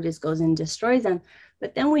Israel just goes and destroys them.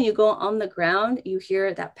 But then when you go on the ground, you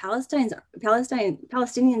hear that most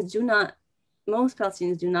Palestinians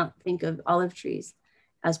do not think of olive trees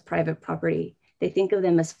as private property. They think of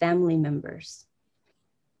them as family members.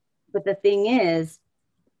 But the thing is,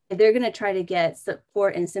 if they're going to try to get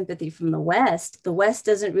support and sympathy from the West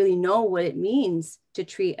doesn't really know what it means to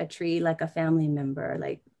treat a tree like a family member.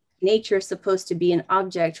 Like, nature is supposed to be an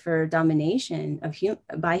object for domination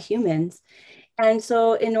by humans. And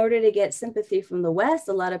so in order to get sympathy from the West,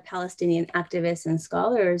 a lot of Palestinian activists and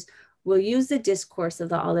scholars will use the discourse of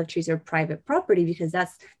the olive trees are private property, because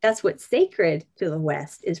that's what's sacred to the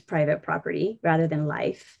West, is private property rather than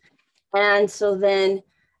life. And so then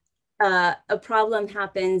a problem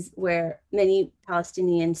happens where many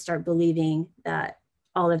Palestinians start believing that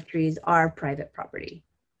olive trees are private property,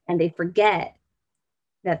 and they forget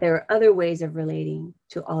that there are other ways of relating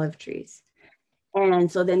to olive trees.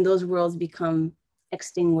 And so then those worlds become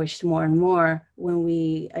extinguished more and more when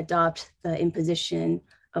we adopt the imposition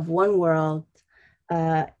of one world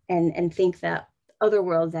and think that other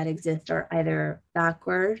worlds that exist are either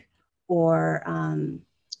backward or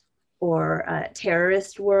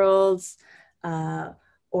terrorist worlds,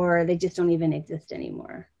 or they just don't even exist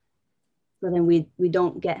anymore. So then we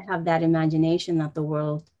don't have that imagination that the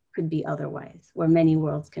world could be otherwise, where many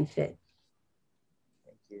worlds can fit.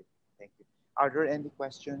 Thank you. Thank you. Are there any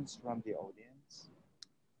questions from the audience?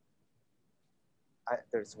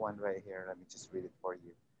 There's one right here. Let me just read it for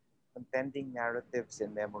you. Contending narratives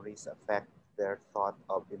and memories affect their thought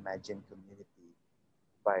of imagined community,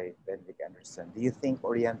 by Benedict Anderson. Do you think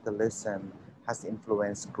Orientalism has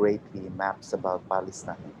influenced greatly maps about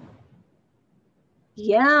Palestine?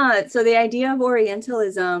 Yeah, so the idea of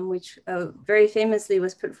Orientalism, which very famously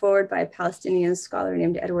was put forward by a Palestinian scholar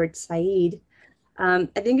named Edward Said, I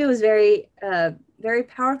think it was very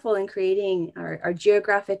powerful in creating our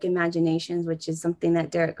geographic imaginations, which is something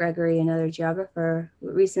that Derek Gregory, another geographer,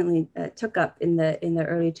 recently took up in the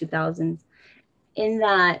early 2000s. In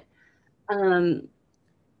that,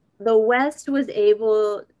 the West was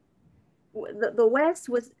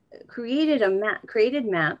created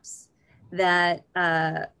maps that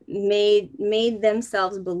made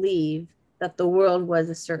themselves believe that the world was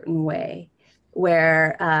a certain way,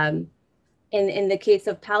 where in the case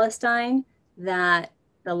of Palestine, that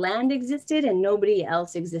the land existed and nobody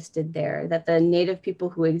else existed there, that the native people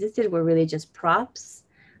who existed were really just props,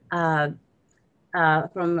 from,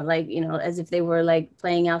 like, as if they were like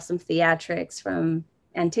playing out some theatrics from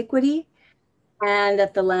antiquity, and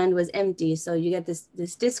that the land was empty. So you get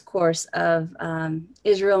this discourse of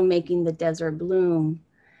Israel making the desert bloom,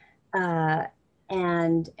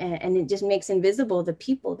 and it just makes invisible the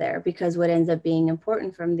people there, because what ends up being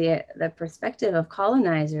important from the perspective of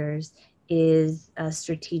colonizers is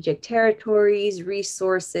strategic territories,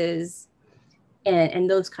 resources, and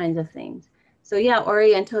those kinds of things. So yeah,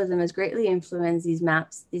 Orientalism has greatly influenced these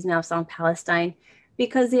maps on Palestine,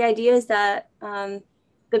 because the idea is that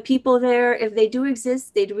the people there, if they do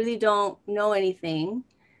exist, they really don't know anything.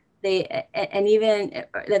 And even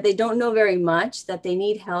that they don't know very much, that they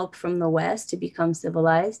need help from the West to become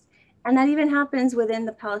civilized. And that even happens within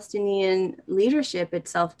the Palestinian leadership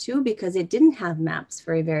itself too, because it didn't have maps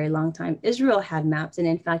for a very long time. Israel had maps. And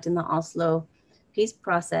in fact, in the Oslo peace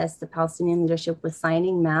process, the Palestinian leadership was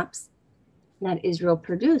signing maps that Israel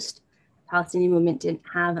produced. The Palestinian movement didn't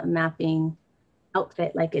have a mapping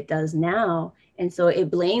outfit like it does now. And so it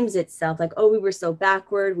blames itself, like, oh, we were so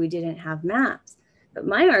backward, we didn't have maps. But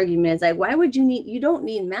my argument is, like, why would you don't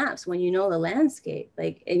need maps when you know the landscape,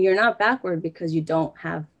 like, and you're not backward because you don't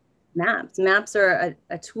have maps. Maps are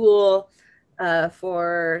a tool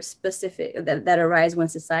for specific that arise when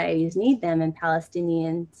societies need them, and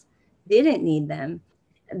Palestinians didn't need them.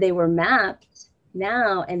 They were mapped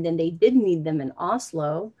now, and then they did need them in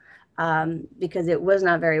Oslo, because it was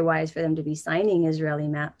not very wise for them to be signing Israeli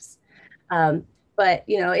maps. Um, but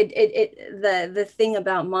you know, the thing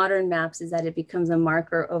about modern maps is that it becomes a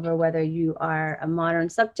marker over whether you are a modern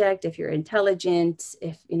subject, if you're intelligent,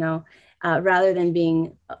 if you know, rather than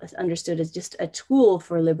being understood as just a tool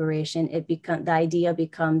for liberation. The idea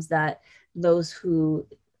becomes that those who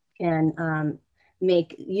can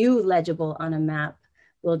make you legible on a map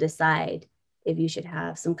will decide if you should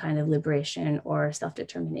have some kind of liberation or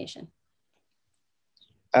self-determination.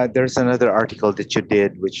 There's another article that you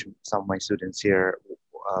did, which some of my students here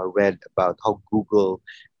read about how Google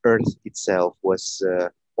Earth itself was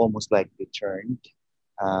almost like returned.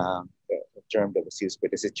 The term that was used by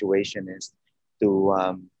the situationists to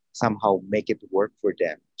somehow make it work for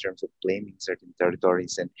them in terms of claiming certain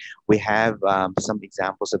territories. And we have some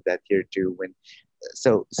examples of that here too.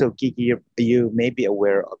 So Kiki, you may be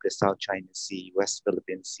aware of the South China Sea, West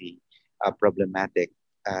Philippine Sea problematic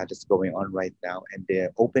that's going on right now. And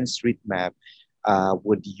the OpenStreetMap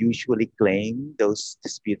would usually claim those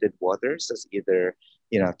disputed waters as either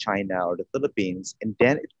China or the Philippines, and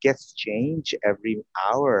then it gets changed every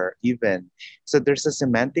hour even. So there's a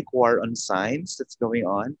semantic war on signs that's going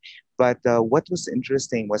on. But what was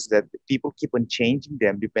interesting was that people keep on changing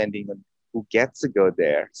them depending on who gets to go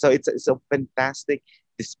there. So it's a fantastic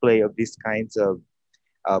display of these kinds of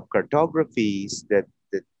cartographies that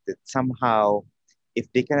somehow,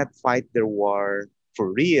 if they cannot fight their war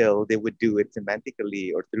for real, they would do it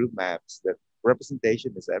semantically or through maps. That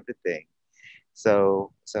representation is everything.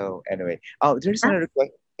 So anyway, oh, there's another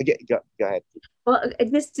question. Go ahead. Well,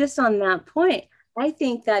 just on that point, I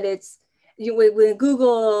think that when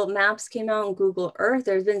Google Maps came out and Google Earth,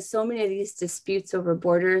 there's been so many of these disputes over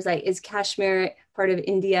borders. Like, is Kashmir part of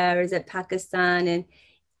India or is it Pakistan? And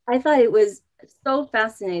I thought it was so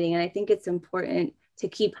fascinating, and I think it's important to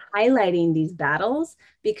keep highlighting these battles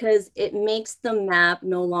because it makes the map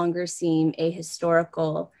no longer seem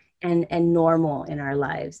ahistorical and normal in our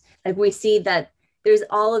lives. Like, we see that there's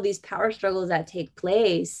all of these power struggles that take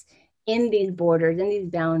place in these borders, in these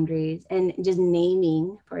boundaries, and just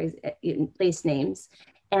naming for place names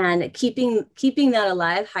and keeping that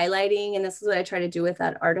alive, highlighting. And this is what I try to do with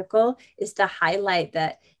that article, is to highlight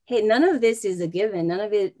that, hey, none of this is a given.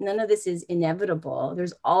 None of this is inevitable.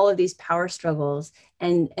 There's all of these power struggles,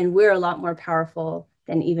 and we're a lot more powerful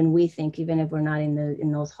than even we think, even if we're not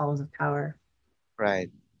in those halls of power.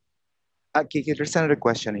 Right. Kiki, there's another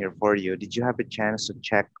question here for you. Did you have a chance to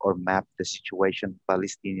check or map the situation of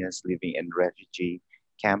Palestinians living in refugee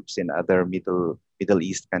camps in other Middle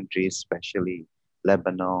East countries, especially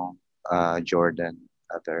Lebanon, Jordan,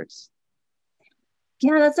 others?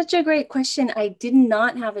 Yeah, that's such a great question. I did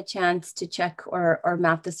not have a chance to check or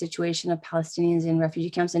map the situation of Palestinians in refugee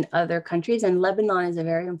camps in other countries, and Lebanon is a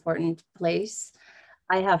very important place.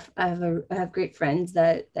 I have great friends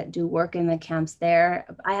that do work in the camps there.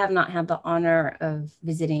 I have not had the honor of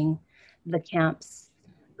visiting the camps.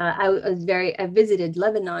 I visited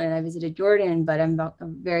Lebanon and I visited Jordan, but I'm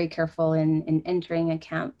very careful in entering a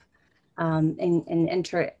camp, and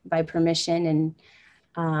enter it by permission.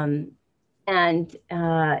 And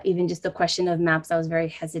even just the question of maps, I was very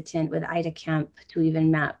hesitant with Ida Camp to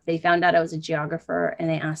even map. They found out I was a geographer and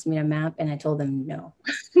they asked me to map, and I told them no.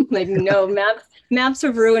 Like, no, maps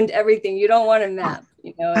have ruined everything. You don't want a map,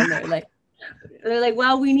 and they're like,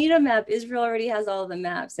 well, we need a map. Israel already has all the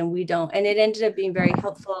maps and we don't. And it ended up being very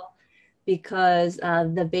helpful because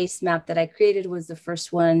the base map that I created was the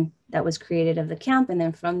first one that was created of the camp. And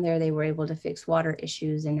then from there, they were able to fix water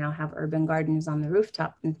issues and now have urban gardens on the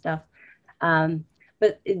rooftop and stuff.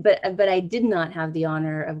 But I did not have the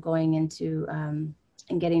honor of going into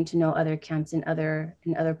and getting to know other camps in other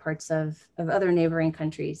parts of other neighboring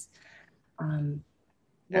countries.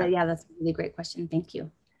 But yeah, that's a really great question. Thank you.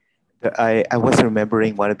 I was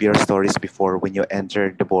remembering one of your stories before when you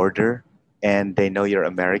entered the border and they know you're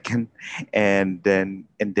American, and then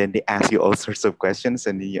they ask you all sorts of questions,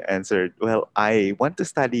 and then you answered, "Well, I want to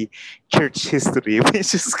study church history,"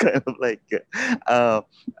 which is kind of like uh,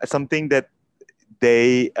 something that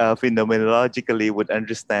they phenomenologically would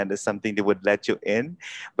understand as something they would let you in.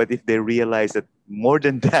 But if they realize that more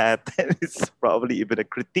than that, it's probably even a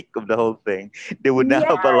critique of the whole thing, they would not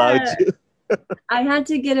have allowed you. I had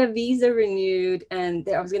to get a visa renewed, and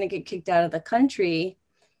I was going to get kicked out of the country.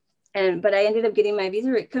 But I ended up getting my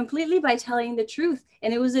visa completely by telling the truth.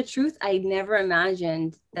 And it was a truth I never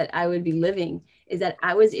imagined that I would be living, is that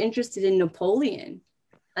I was interested in Napoleon.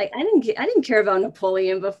 Like, I didn't care about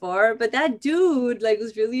Napoleon before, but that dude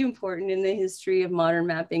was really important in the history of modern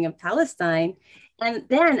mapping of Palestine.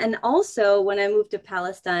 And also when I moved to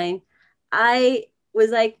Palestine, I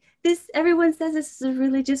was like, this, everyone says this is a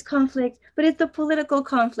religious conflict, but it's a political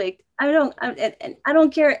conflict. And I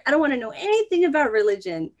don't care. I don't want to know anything about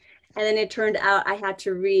religion. And then it turned out I had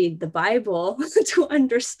to read the Bible to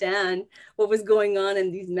understand what was going on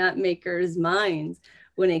in these map makers' minds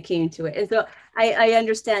when it came to it. And so I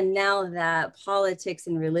understand now that politics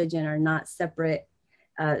and religion are not separate,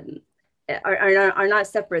 uh, are not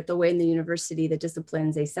separate the way in the university, the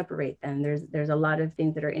disciplines, they separate them. There's a lot of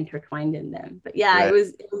things that are intertwined in them. But yeah, Right.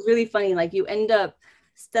 it was really funny. Like you end up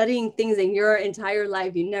studying things in your entire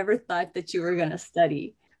life you never thought that you were going to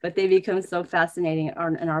study, but they become so fascinating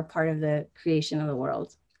and are part of the creation of the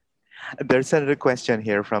world. There's another question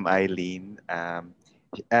here from Eileen. I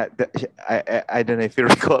don't know if you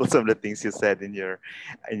recall some of the things you said in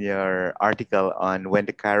your article on when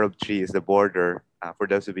the carob tree is the border. For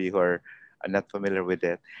those of you who are not familiar with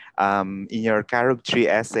it, in your carob tree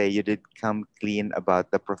essay, you did come clean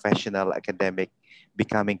about the professional academic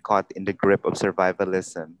becoming caught in the grip of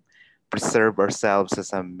survivalism, preserve ourselves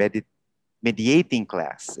as a mediating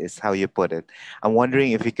class is how you put it. I'm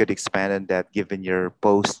wondering if you could expand on that given your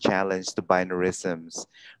post challenge to binarisms.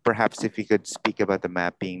 Perhaps if you could speak about the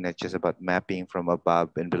mapping, not just about mapping from above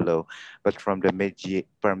and below, but from the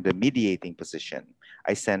mediating position.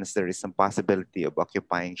 I sense there is some possibility of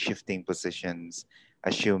occupying shifting positions,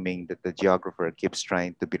 assuming that the geographer keeps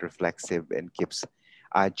trying to be reflexive and keeps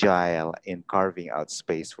agile in carving out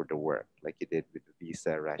space for the work, like you did with the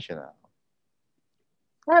visa rationale.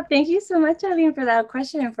 Well, thank you so much, Eileen, for that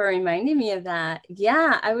question and for reminding me of that.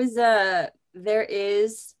 Yeah, I was there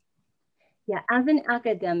is, yeah, as an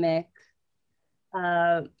academic,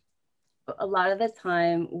 uh a lot of the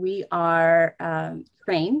time we are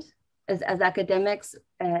trained as academics,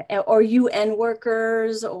 or UN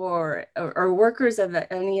workers, or workers of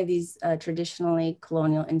any of these traditionally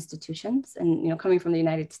colonial institutions. And, you know, coming from the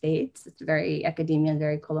United States, it's very academia,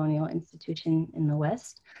 very colonial institution in the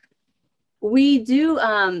West. We do,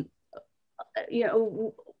 you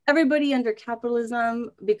know, everybody under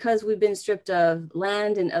capitalism, because we've been stripped of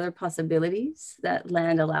land and other possibilities that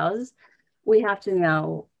land allows, we have to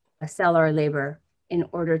now sell our labor in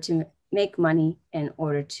order to make money, in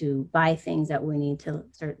order to buy things that we need to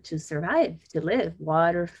survive, to live: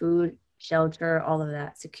 water, food, shelter, all of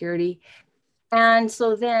that, security. And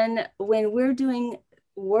so then when we're doing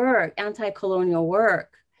work, anti-colonial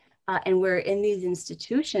work, and we're in these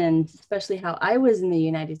institutions, especially how I was in the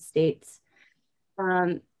United States,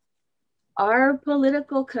 um, our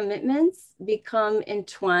political commitments become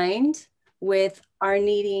entwined with our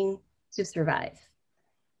needing to survive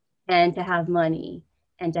and to have money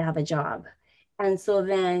and to have a job. And so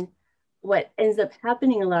then what ends up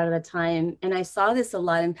happening a lot of the time, and I saw this a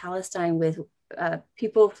lot in Palestine with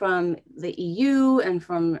people from the EU and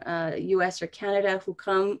from US or Canada who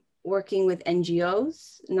come working with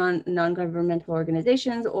NGOs, non-governmental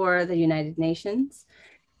organizations, or the United Nations,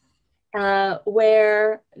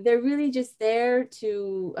 where they're really just there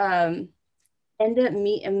to end up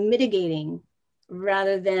mitigating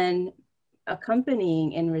rather than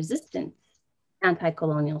accompanying in resistance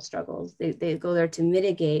anti-colonial struggles. They go there to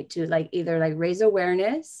mitigate, to like either like raise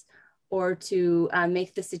awareness or to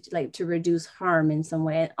make this, like to reduce harm in some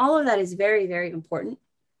way. And all of that is very, very important.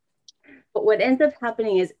 But what ends up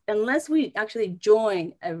happening is, unless we actually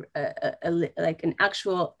join like an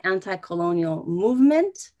actual anti-colonial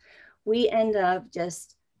movement, we end up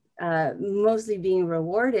just mostly being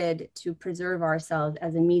rewarded to preserve ourselves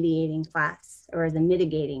as a mediating class or as a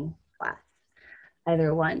mitigating class,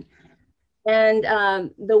 either one. And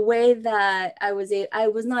the way that I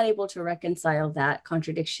was not able to reconcile that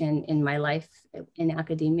contradiction in my life in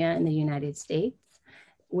academia in the United States,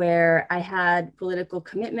 where I had political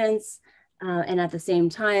commitments, and at the same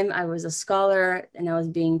time, I was a scholar and I was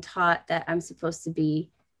being taught that I'm supposed to be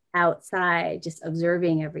outside, just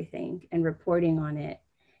observing everything and reporting on it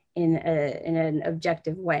in an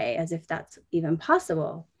objective way, as if that's even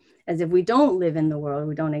possible, as if we don't live in the world,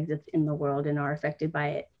 we don't exist in the world and are affected by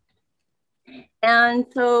it. And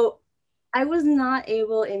so I was not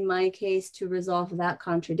able, in my case, to resolve that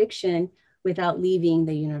contradiction without leaving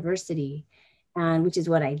the university, and which is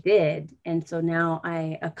what I did. And so now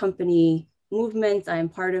I accompany movements, I'm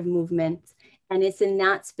part of movements, and it's in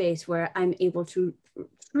that space where I'm able to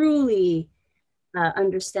truly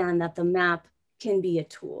understand that the map can be a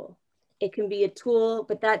tool. It can be a tool,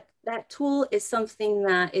 but that tool is something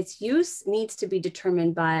that its use needs to be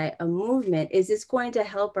determined by a movement. Is this going to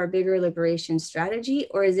help our bigger liberation strategy,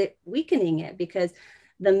 or is it weakening it? Because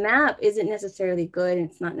the map isn't necessarily good and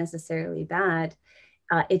it's not necessarily bad.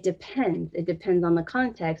 It depends. It depends on the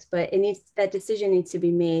context, but that decision needs to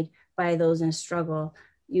be made by those in struggle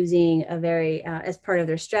using a very as part of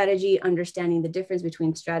their strategy, understanding the difference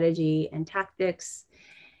between strategy and tactics,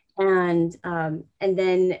 and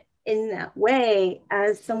then in that way,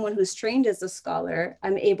 as someone who's trained as a scholar,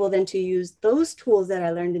 I'm able then to use those tools that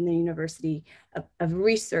I learned in the university of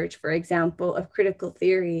research, for example, of critical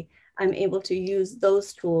theory. I'm able to use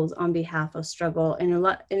those tools on behalf of struggle in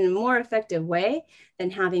a more effective way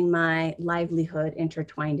than having my livelihood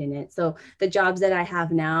intertwined in it. So the jobs that I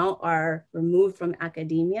have now are removed from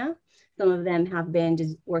academia. Some of them have been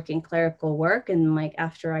just working clerical work, and like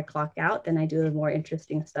after I clock out, then I do the more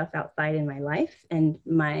interesting stuff outside in my life. And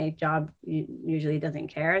my job usually doesn't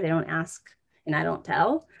care. They don't ask, and I don't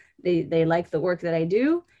tell. They like the work that I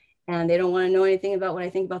do, and they don't want to know anything about what I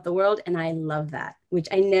think about the world. And I love that, which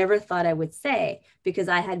I never thought I would say, because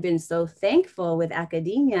I had been so thankful with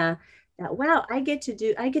academia that, wow, I get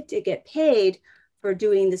to get paid for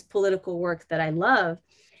doing this political work that I love.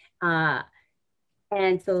 Uh,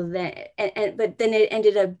 and so then but then it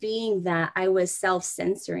ended up being that I was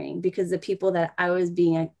self-censoring, because the people that I was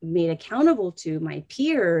being made accountable to, my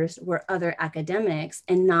peers, were other academics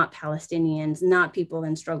and not Palestinians, not people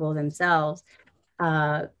in struggle themselves.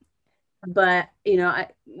 uh, but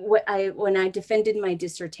when I defended my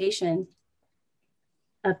dissertation,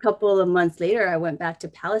 a couple of months later, I went back to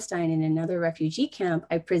Palestine in another refugee camp.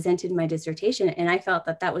 I presented my dissertation, and I felt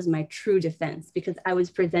that that was my true defense, because I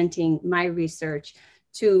was presenting my research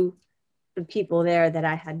to the people there that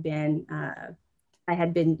I had been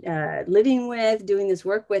living with, doing this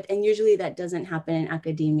work with. And usually that doesn't happen in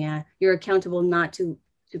academia. You're accountable not to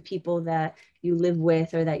people that you live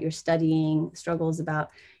with or that you're studying struggles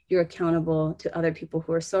about. You're accountable to other people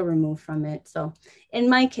who are so removed from it. So in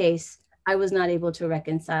my case, I was not able to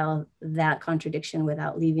reconcile that contradiction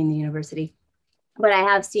without leaving the university. But I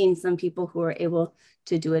have seen some people who are able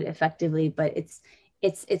to do it effectively, but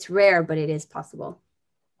it's rare, but it is possible.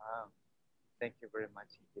 Wow. Thank you very much,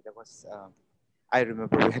 Iki. That was I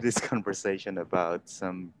remember we had this conversation about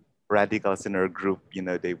some radicals in our group. You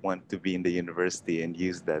know, they want to be in the university and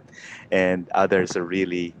use that, and others are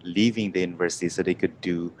really leaving the university so they could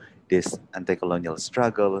do this anti-colonial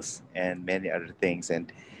struggles and many other things.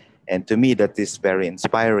 And to me, that is very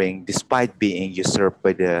inspiring, despite being usurped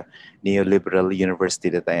by the neoliberal university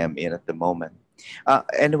that I am in at the moment.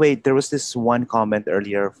 Anyway, there was this one comment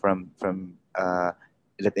earlier from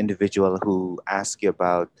that individual who asked you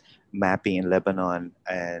about mapping in Lebanon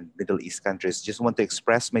and Middle East countries. Just want to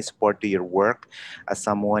express my support to your work as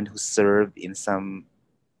someone who served in some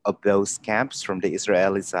of those camps from the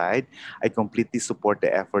Israeli side. I completely support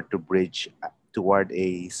the effort to bridge toward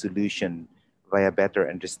a solution via better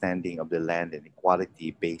understanding of the land and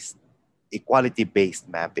equality based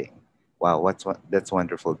mapping. Wow, that's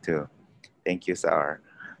wonderful too. Thank you, Saar.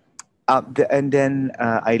 And then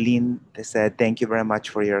Eileen said, "Thank you very much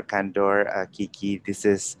for your candor, Kiki. This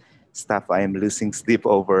is stuff I am losing sleep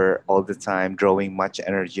over all the time, drawing much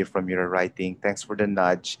energy from your writing. Thanks for the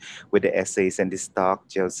nudge with the essays and this talk,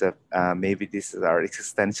 Joseph. Maybe this is our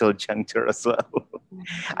existential juncture as well."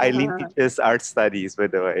 Eileen teaches art studies, by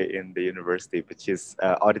the way, in the university, but she's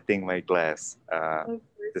auditing my class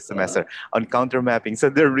this semester on counter mapping. So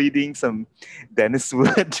they're reading some Dennis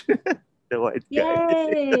Wood, the white guy.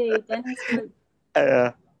 Yay, Dennis Wood.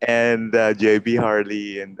 uh, and JB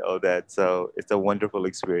Harley and all that. So it's a wonderful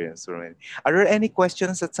experience for me. Are there any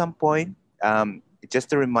questions at some point? Just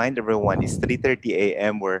to remind everyone, it's 3:30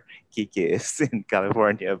 a.m. where Kiki is in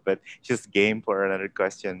California, but she's game for another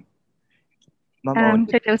question. Ma'am Oni?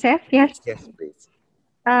 Sir Joseph, yes. Yes, please.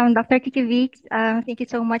 Dr. Kiki Vic, thank you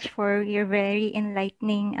so much for your very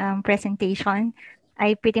enlightening presentation.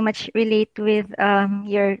 I pretty much relate with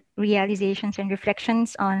your realizations and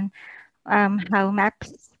reflections on how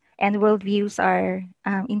maps and worldviews are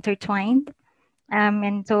intertwined.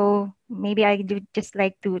 And so maybe I do just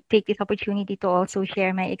like to take this opportunity to also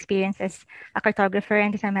share my experience as a cartographer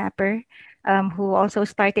and as a mapper, who also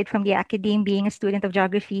started from the academe being a student of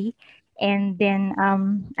geography. And then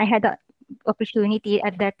I had the opportunity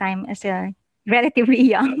at that time as a relatively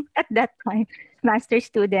young at that time master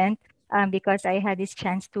student, because I had this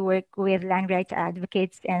chance to work with land rights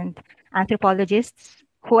advocates and anthropologists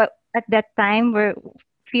who at that time were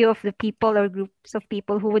few of the people or groups of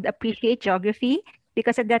people who would appreciate geography,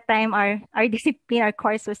 because at that time our discipline, our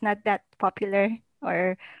course was not that popular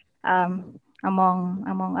or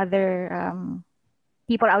among other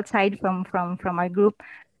people outside from our group.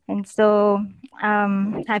 And so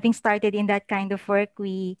having started in that kind of work,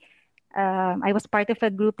 we I was part of a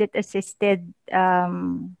group that assisted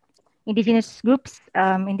indigenous groups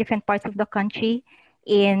in different parts of the country.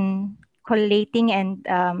 in collating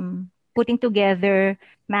and putting together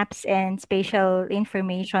maps and spatial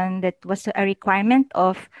information that was a requirement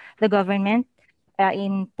of the government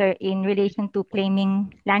in relation to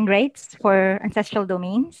claiming land rights for ancestral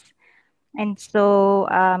domains. And so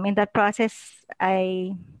in that process,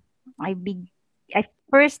 I be at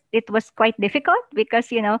first it was quite difficult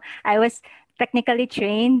because I was technically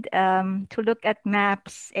trained to look at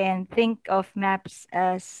maps and think of maps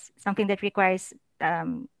as something that requires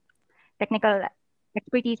technical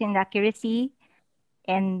expertise and accuracy,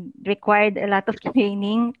 and required a lot of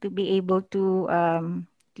training to be able to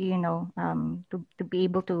be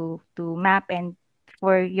able to map and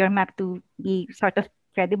for your map to be sort of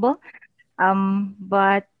credible.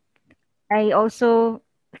 But I also,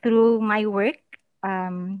 through my work,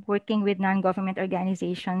 working with non-government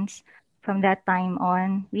organizations from that time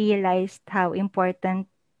on, realized how important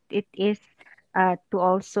it is to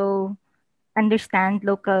also understand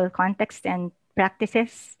local context and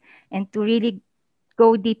practices, and to really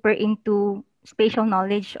go deeper into spatial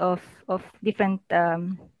knowledge of different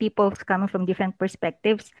peoples coming from different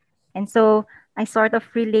perspectives. And so I sort of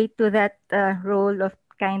relate to that role of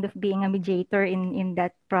kind of being a mediator in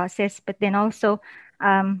that process, but then also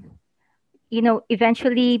um,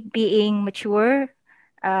 eventually being mature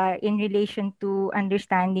in relation to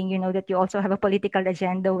understanding, that you also have a political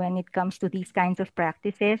agenda when it comes to these kinds of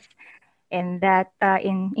practices. And that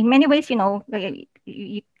in many ways,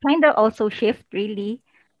 you kind of also shift really,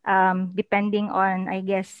 depending on, I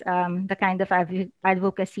guess, the kind of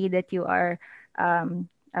advocacy that you are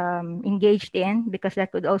engaged in, because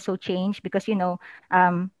that could also change because there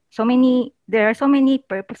are so many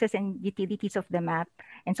purposes and utilities of the map,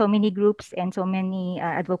 and so many groups and so many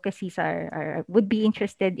advocacies would be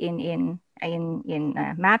interested in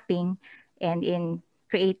mapping and in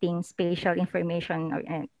creating spatial information,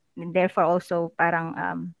 and therefore also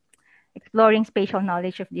parang exploring spatial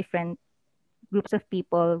knowledge of different groups of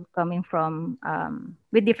people coming from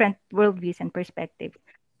with different worldviews and perspectives.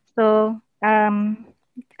 So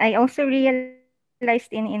I also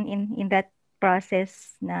realized in that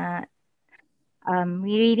process na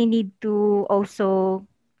we really need to also,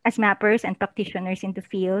 as mappers and practitioners in the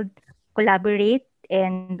field, collaborate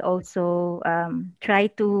and also try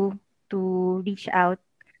to reach out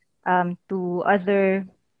to other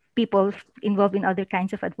people involved in other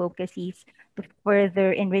kinds of advocacies to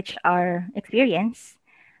further enrich our experience,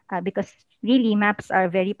 because really maps are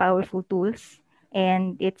very powerful tools,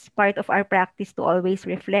 and it's part of our practice to always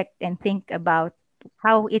reflect and think about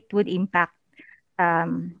how it would impact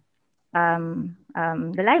um,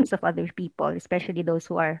 the lives of other people, especially those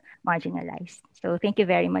who are marginalized. So thank you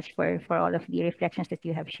very much for all of the reflections that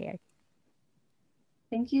you have shared.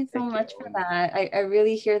 Thank you so Thank much you. for that. I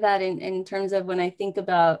really hear that in terms of when I think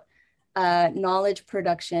about knowledge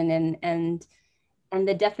production and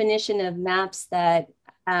the definition of maps that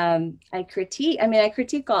I critique. I mean, I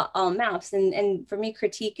critique all maps, and for me,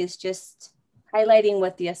 critique is just highlighting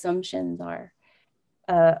what the assumptions are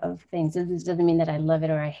of things. This doesn't mean that I love it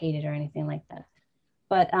or I hate it or anything like that.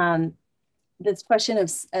 But this question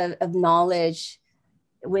of knowledge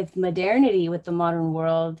with modernity, with the modern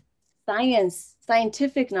world,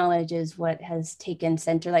 scientific knowledge is what has taken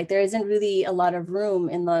center. Like there isn't really a lot of room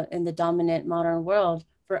in the dominant modern world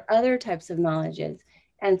for other types of knowledges.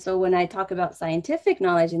 And so when I talk about scientific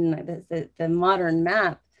knowledge and the modern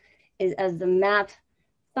map is as the map,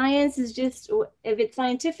 science is just, if it's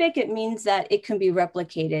scientific, it means that it can be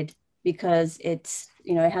replicated because it's,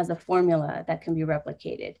 it has a formula that can be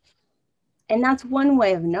replicated. And that's one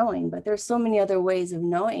way of knowing, but there's so many other ways of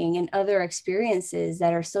knowing and other experiences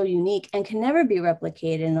that are so unique and can never be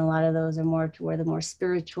replicated. And a lot of those are more toward the more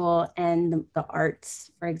spiritual and the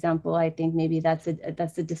arts. For example, I think maybe that's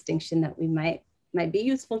a distinction that we might be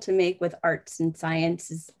useful to make with arts and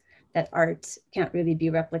science, is that art can't really be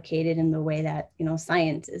replicated in the way that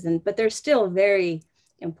science isn't, but they're still very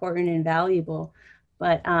important and valuable.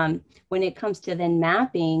 But when it comes to then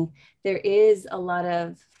mapping, there is a lot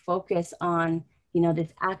of focus on,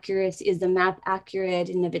 this accuracy. Is the map accurate?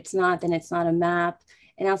 And if it's not, then it's not a map.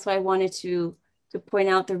 And that's why I wanted to point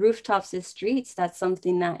out the rooftops as streets. That's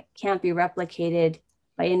something that can't be replicated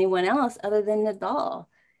by anyone else other than Nadal.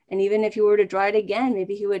 And even if he were to draw it again,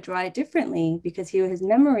 maybe he would draw it differently because his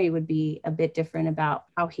memory would be a bit different about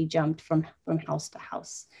how he jumped from house to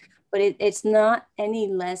house. But it's not any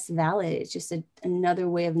less valid. It's just another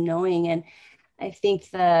way of knowing. And I think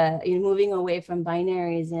moving away from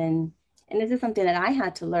binaries and this is something that I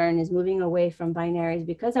had to learn, is moving away from binaries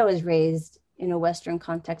because I was raised in a Western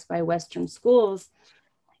context by Western schools.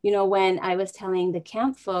 You know, when I was telling the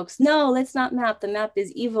camp folks, no, let's not map. The map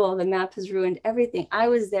is evil. The map has ruined everything. I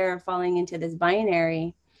was there falling into this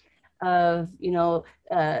binary of, you know,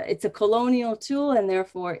 it's a colonial tool and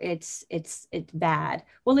therefore it's bad.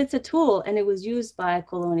 Well, it's a tool and it was used by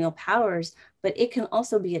colonial powers, but it can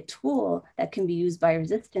also be a tool that can be used by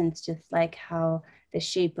resistance, just like how the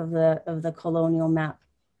shape of the colonial map,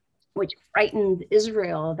 which frightened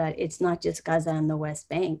Israel, that it's not just Gaza and the West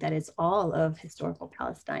Bank, that it's all of historical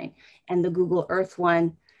Palestine. And the Google Earth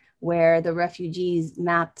one, where the refugees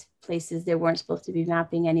mapped places they weren't supposed to be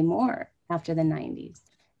mapping anymore after the 90s,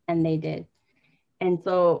 and they did. And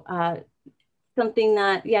so something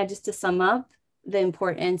that, yeah, just to sum up, the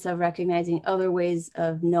importance of recognizing other ways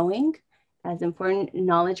of knowing as important.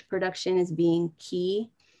 Knowledge production is being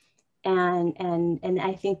key, and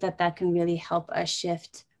I think that that can really help us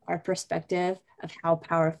shift our perspective of how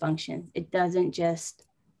power functions. It doesn't just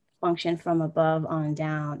function from above on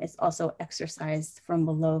down. It's also exercised from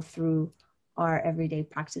below through our everyday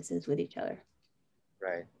practices with each other.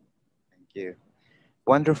 Right. Thank you.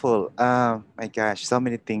 Wonderful. My gosh, so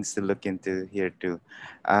many things to look into here too.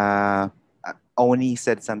 Oni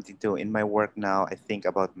said something too. In my work now, I think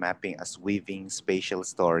about mapping as weaving spatial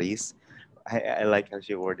stories. I like how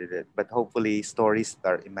she worded it, but hopefully stories that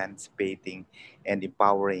are emancipating and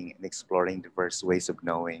empowering and exploring diverse ways of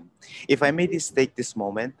knowing. If I may just take this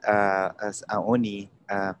moment, as Oni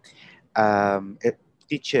it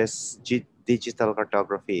teaches digital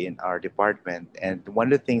cartography in our department, and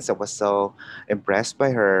one of the things I was so impressed by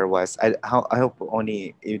her was I hope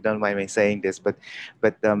only you don't mind me saying this, but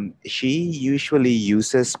she usually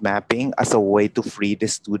uses mapping as a way to free the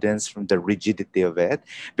students from the rigidity of it,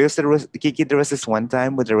 because there was Kiki, there was this one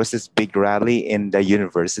time where there was this big rally in the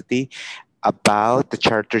university about the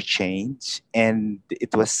charter change, and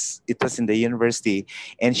it was in the university,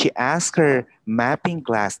 and she asked her mapping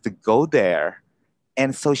class to go there,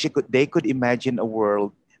 and so they could imagine a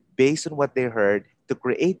world based on what they heard to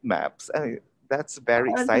create maps. I mean, that's very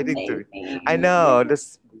That was exciting to me. I amazing. know, Yeah.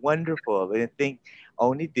 that's wonderful. And I think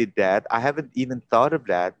Oni did that. I haven't even thought of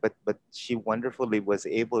that, but she wonderfully was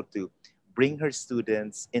able to bring her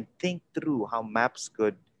students and think through how maps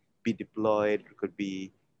could be deployed, could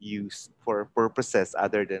be used for purposes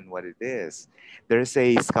other than what it is. There's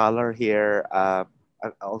a scholar here,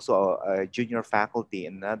 also a junior faculty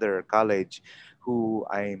in another college, who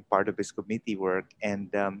I'm part of his committee work, and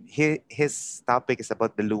his topic is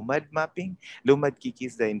about the Lumad mapping. Lumad Kiki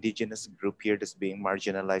is the indigenous group here that's being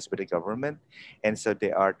marginalized by the government, and so they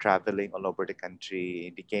are traveling all over the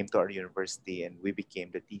country. They came to our university, and we became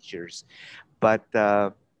the teachers. But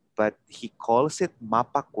he calls it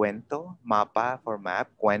mapa cuento, mapa for map,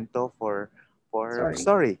 cuento for Sorry.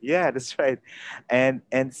 story. Yeah, that's right. And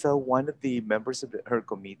so one of the members of her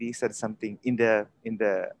committee said something in the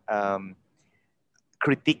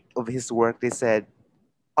critique of his work. They said,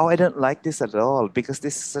 "Oh, I don't like this at all because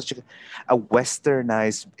this is such a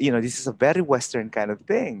westernized. This is a very Western kind of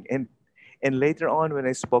thing." And later on, when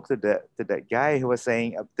I spoke to that guy who was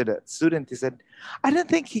saying to the student, he said, "I don't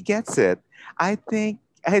think he gets it. I think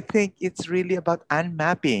it's really about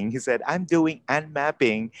unmapping." He said, "I'm doing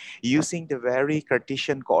unmapping using the very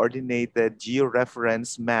Cartesian coordinated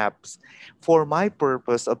georeference maps for my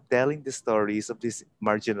purpose of telling the stories of these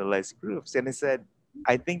marginalized groups." And I said,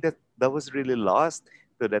 I think that was really lost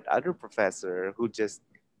to that other professor who just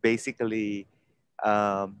basically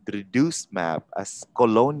reduced map as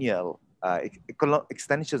colonial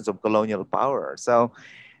extensions of colonial power. So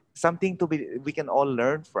something we can all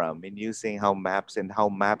learn from in using how maps and how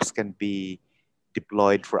maps can be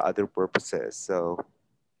deployed for other purposes. So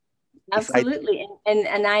if I Absolutely.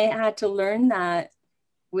 And I had to learn that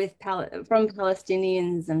from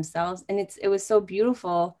Palestinians themselves. And it was so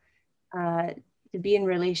beautiful uh, to be in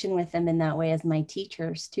relation with them in that way as my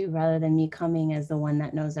teachers too, rather than me coming as the one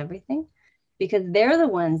that knows everything, because they're the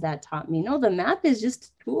ones that taught me, no, the map is just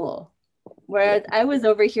a tool. yeah, Whereas I was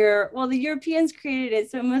over here, well, the Europeans created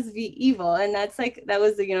it, so it must be evil. And that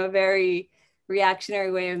was, a very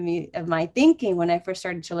reactionary way of my thinking when I first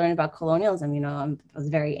started to learn about colonialism. I was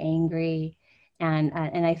very angry, and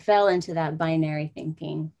I fell into that binary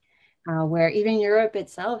thinking, where even Europe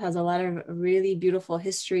itself has a lot of really beautiful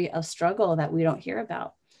history of struggle that we don't hear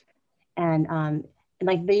about. And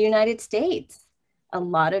like the United States, a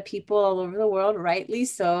lot of people all over the world, rightly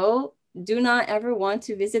so, do not ever want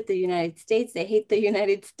to visit the United States. They hate the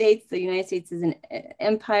United States. The United States is an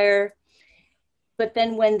empire. But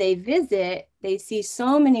then when they visit, they see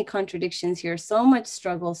so many contradictions here, so much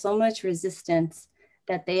struggle, so much resistance,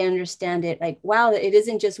 that they understand it like, wow, it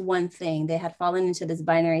isn't just one thing. They had fallen into this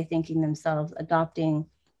binary thinking themselves, adopting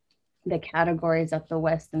the categories that the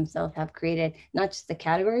West themselves have created, not just the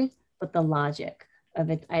categories, but the logic of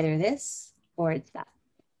it's either this or it's that.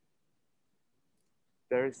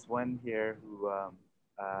 There's one here who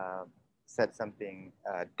uh, said something.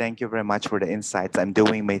 Thank you very much for the insights. I'm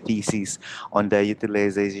doing my thesis on the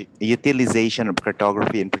utilization of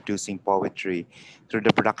cartography in producing poetry through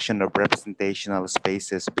the production of representational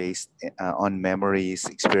spaces based on memories,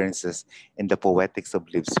 experiences, and the poetics of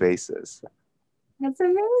lived spaces. That's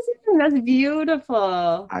amazing. That's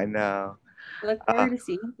beautiful. I know. I look Uh, forward to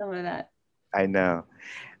seeing some of that. I know.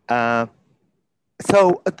 Uh,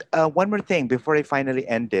 So one more thing before I finally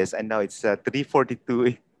end this. I know it's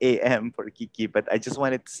 3:42 a.m. for Kiki, but I just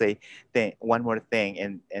wanted to say one more thing,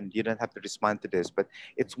 and you don't have to respond to this, but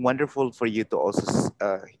it's wonderful for you to also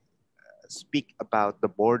speak about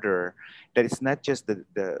the border, that it's not just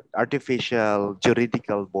the artificial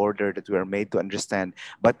juridical border that we are made to understand,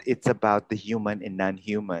 but it's about the human and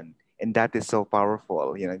non-human. And that is so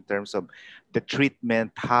powerful, in terms of the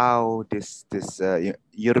treatment, how this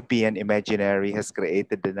European imaginary has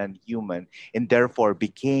created the non-human and therefore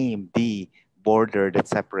became the border that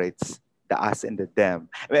separates the us and the them.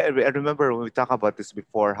 I remember when we talked about this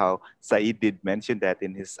before, how Said did mention that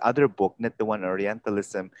in his other book, not the one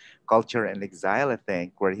Orientalism, Culture and Exile, I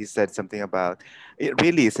think, where he said something about it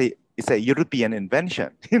really is a European invention.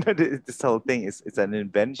 This whole thing is it's an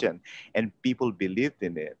invention, and people believed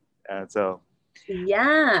in it. So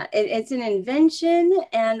Yeah, it's an invention,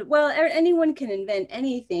 and well, anyone can invent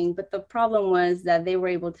anything, but the problem was that they were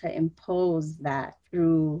able to impose that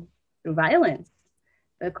through violence,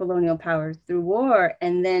 the colonial powers, through war,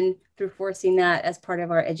 and then through forcing that as part of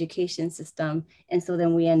our education system. And so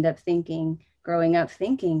then we end up thinking, growing up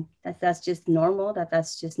thinking that that's just normal, that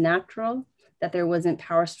that's just natural, that there wasn't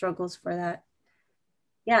power struggles for that.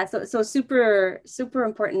 Yeah, so super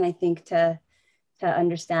important, I think, to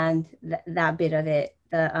understand that bit of it,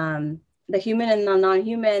 the human and the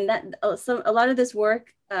non-human. That so a lot of this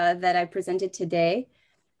work that I presented today,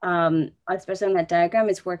 especially on that diagram,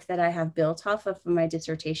 is work that I have built off of for my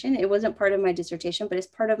dissertation. It wasn't part of my dissertation, but it's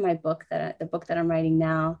part of my book, the book that I'm writing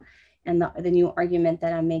now, and the new argument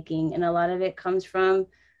that I'm making. And a lot of it comes from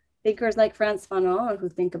thinkers like Frantz Fanon, who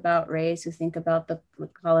think about race, who think about the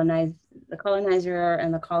colonizer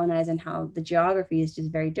and the colonized, and how the geography is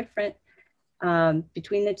just very different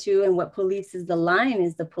between the two. And what polices the line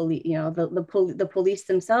is the police. The police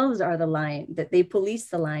themselves are the line, that they police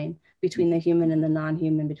the line between the human and the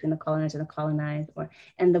non-human, between the colonized and the colonized,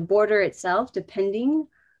 and the border itself, depending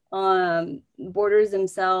on borders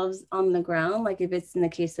themselves on the ground. Like if it's in the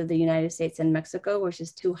case of the United States and Mexico, which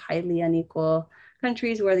is two highly unequal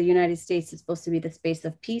countries, where the United States is supposed to be the space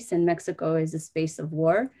of peace and Mexico is the space of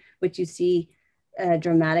war, which you see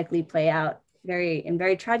dramatically play out in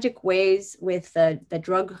very tragic ways with the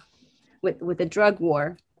drug with the drug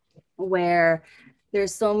war, where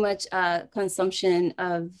there's so much consumption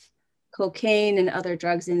of cocaine and other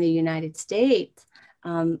drugs in the United States,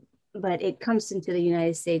 but it comes into the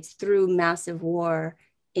United States through massive war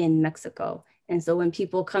in Mexico. And so when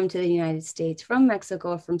people come to the United States from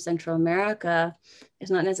Mexico or from Central America,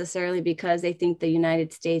 it's not necessarily because they think the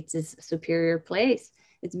United States is a superior place.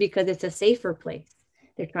 It's because it's a safer place.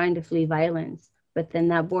 They're trying to flee violence. But then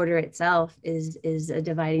that border itself is a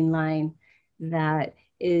dividing line that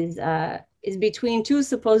is between two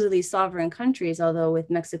supposedly sovereign countries, although with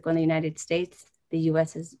Mexico and the United States, the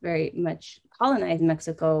US has very much colonized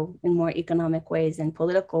Mexico in more economic ways and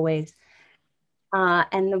political ways.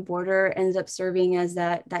 And the border ends up serving as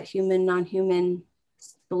that human, non-human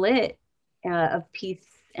split of peace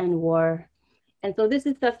and war. And so this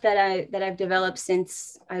is stuff that I've developed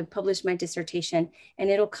since I published my dissertation, and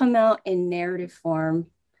it'll come out in narrative form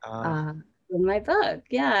uh, in my book.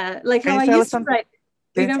 Yeah, like can how you I tell us used to something? write.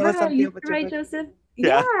 Can you tell Remember us how I something used about to your write, book? Joseph?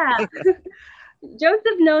 Yeah. Yeah,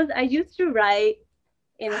 Joseph knows I used to write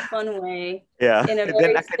in a fun way, Yeah. in a And then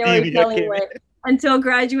very academia storytelling came in. way, until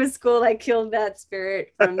graduate school. I killed that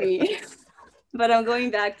spirit from me, but I'm going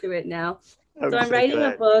back to it now. So I'm I'm so writing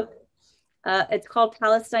a glad. book. It's called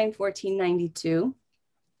Palestine 1492.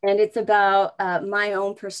 And it's about my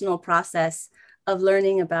own personal process of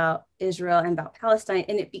learning about Israel and about Palestine.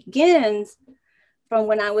 And it begins from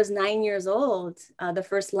when I was 9 years old. The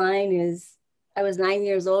first line is, I was 9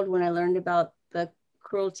 years old when I learned about the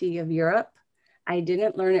cruelty of Europe. I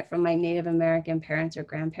didn't learn it from my Native American parents or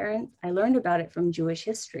grandparents. I learned about it from Jewish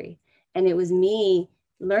history. And it was me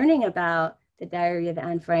learning about the Diary of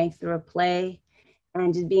Anne Frank through a play,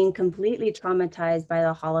 and just being completely traumatized by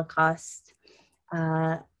the Holocaust,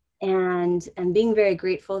 uh, and being very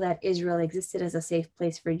grateful that Israel existed as a safe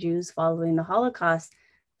place for Jews following the Holocaust.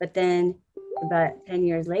 But then about 10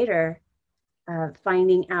 years later,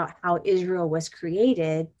 finding out how Israel was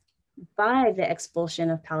created by the expulsion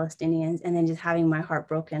of Palestinians, and then just having my heart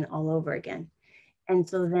broken all over again. And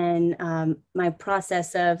so then my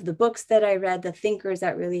process of the books that I read, the thinkers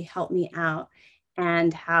that really helped me out,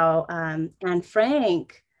 and how Anne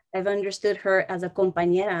Frank, I've understood her as a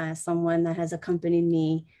compañera, as someone that has accompanied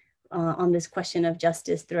me on this question of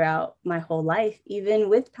justice throughout my whole life, even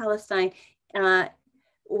with Palestine,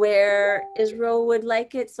 where Israel would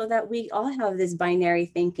like it so that we all have this binary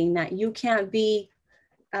thinking that you can't be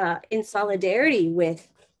in solidarity with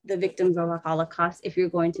the victims of the Holocaust if you're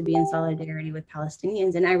going to be in solidarity with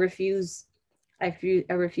Palestinians. And I refuse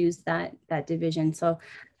that division. So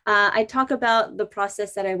I talk about the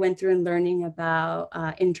process that I went through in learning about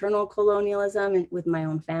internal colonialism with my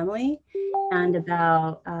own family, and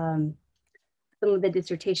about some of the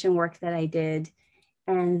dissertation work that I did.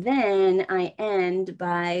 And then I end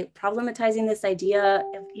by problematizing this idea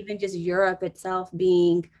of even just Europe itself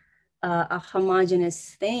being a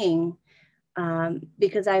homogenous thing,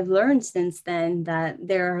 because I've learned since then that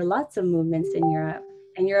there are lots of movements in Europe,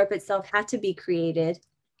 and Europe itself had to be created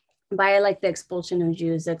by like the expulsion of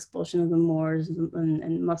Jews, the expulsion of the Moors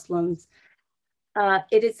and Muslims.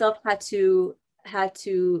 It itself had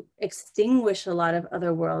to extinguish a lot of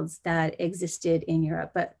other worlds that existed in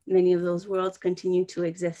Europe, but many of those worlds continue to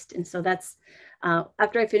exist. And so that's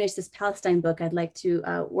after I finish this Palestine book, I'd like to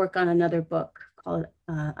work on another book called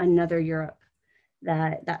Another Europe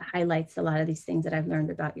that highlights a lot of these things that I've learned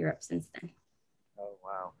about Europe since then. Oh,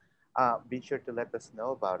 wow. Be sure to let us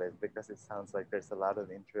know about it, because it sounds like there's a lot of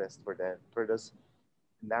interest for that, for those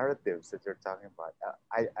narratives that you're talking about.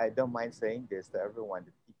 I don't mind saying this to everyone,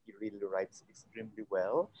 that Kiki really writes extremely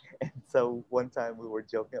well. And so one time we were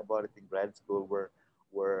joking about it in grad school,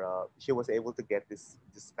 where she was able to get this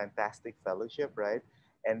fantastic fellowship, right?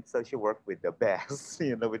 And so she worked with the best,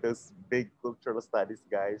 with those big cultural studies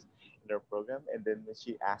guys in her program. And then when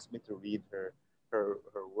she asked me to read her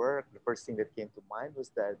work, the first thing that came to mind was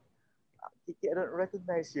that, Kiki, I don't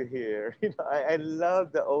recognize you here. I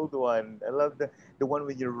love the old one. I love the one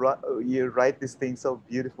where you write this thing so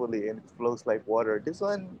beautifully and it flows like water. This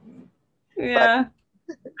one, but Yeah.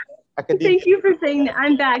 academia. Thank you for saying that.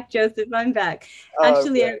 I'm back, Joseph. I'm back.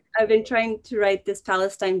 Actually, Right. I've been trying to write this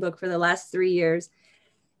Palestine book for the last 3 years.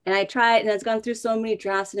 And I tried, and it's gone through so many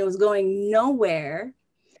drafts, and it was going nowhere.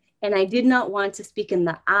 And I did not want to speak in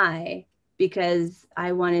the I, because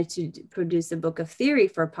I wanted to produce a book of theory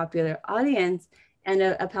for a popular audience. And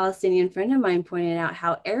a Palestinian friend of mine pointed out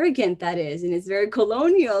how arrogant that is. And it's very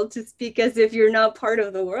colonial to speak as if you're not part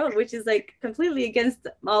of the world, which is like completely against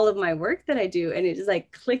all of my work that I do. And it just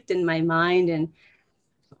like clicked in my mind. And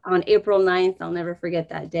on April 9th, I'll never forget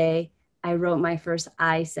that day, I wrote my first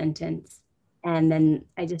I sentence. And then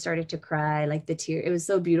I just started to cry, like the tear. It was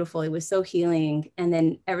so beautiful. It was so healing. And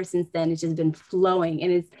then ever since then, it's just been flowing.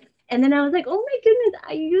 And then I was like, oh my goodness,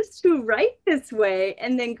 I used to write this way.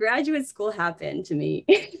 And then graduate school happened to me.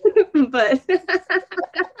 but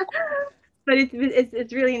but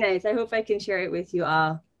it's really nice. I hope I can share it with you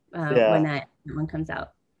all when Yeah. that one comes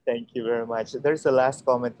out. Thank you very much. There's a last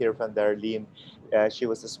comment here from Darlene. She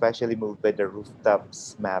was especially moved by the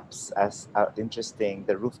rooftops maps as interesting.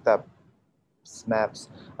 The rooftop maps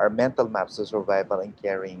are mental maps of survival and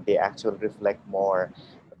caring. They actually reflect more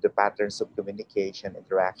of the patterns of communication,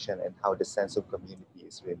 interaction, and how the sense of community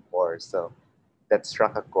is reinforced. So that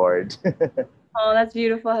struck a chord. Oh, that's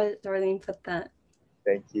beautiful how Darlene put that.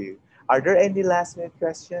 Thank you. Are there any last minute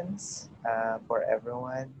questions for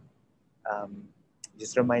everyone? Um,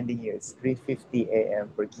 just reminding you, it's 3:50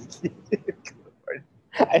 a.m. for Kiki.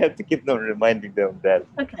 I have to keep them reminding them that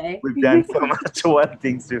Okay. we've done so much one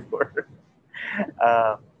things before.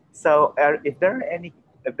 Uh, so, if there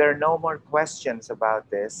are no more questions about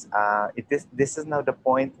this, this is now the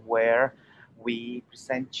point where we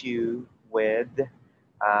present you with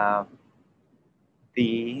uh,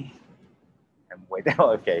 the I'm waiting.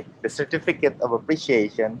 Okay, the certificate of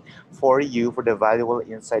appreciation for you for the valuable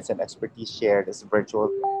insights and expertise shared as a virtual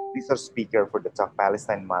resource speaker for the Talk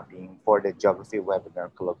Palestine mapping for the Geography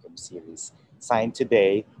Webinar Colloquium Series. Signed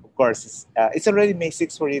today. Of course, it's already May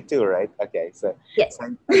 6 for you too, right? Okay, so Yes.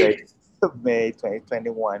 signed today, 6th of May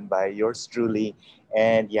 2021 by yours truly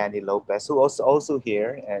and Yanni Lopez, who also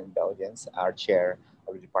here and the audience, our chair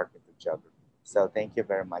of the Department of Geography. So thank you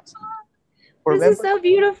very much. For This is members, so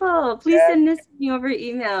beautiful. Please yeah, send this to me over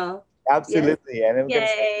email. Yes. absolutely, and I'm gonna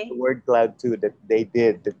say the Yay. word cloud too that they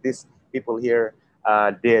did that these people here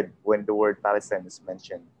did when the word Palestine is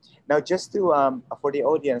mentioned. Now, just to for the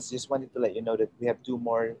audience, just wanted to let you know that we have two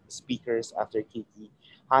more speakers after Kiki.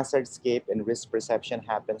 Hazardscape and Risk Perception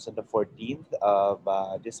happens on the 14th of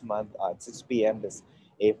this month at 6 p.m. This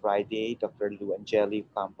a Friday. Dr. Lou Angeli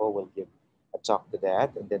Campo will give a talk to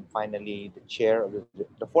that. And then finally,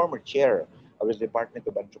 the former chair of the Department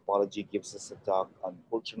of Anthropology gives us a talk on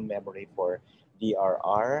cultural memory for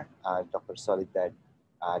DRR, Dr. Soledad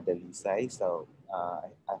Dalisay. So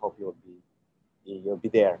I hope you'll be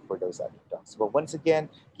there for those other talks. But once again,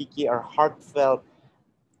 Kiki, our heartfelt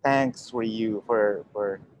thanks for you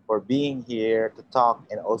for being here to talk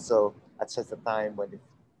and also at such a time when it's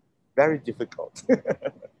very difficult.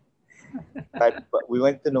 But we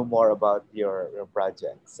want to know more about your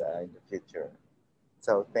projects in the future.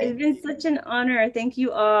 So It's thank been you. such an honor. Thank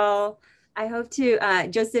you all. I hope to,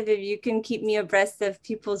 Joseph, if you can keep me abreast of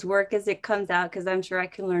people's work as it comes out, because I'm sure I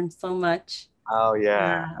can learn so much. Oh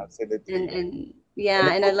yeah, Uh, absolutely. and And yeah,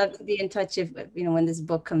 I and I'd hope, love to be in touch if, when this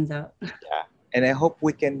book comes out. yeah, and I hope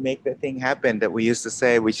we can make the thing happen that we used to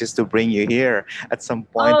say, which is to bring you here at some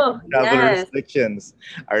point. Oh, Travel yes. restrictions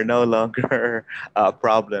are no longer a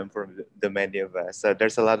problem for the many of us. So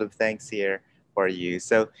there's a lot of thanks here for you.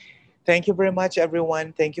 So thank you very much,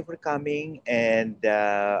 everyone. Thank you for coming, and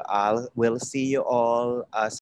we'll see you all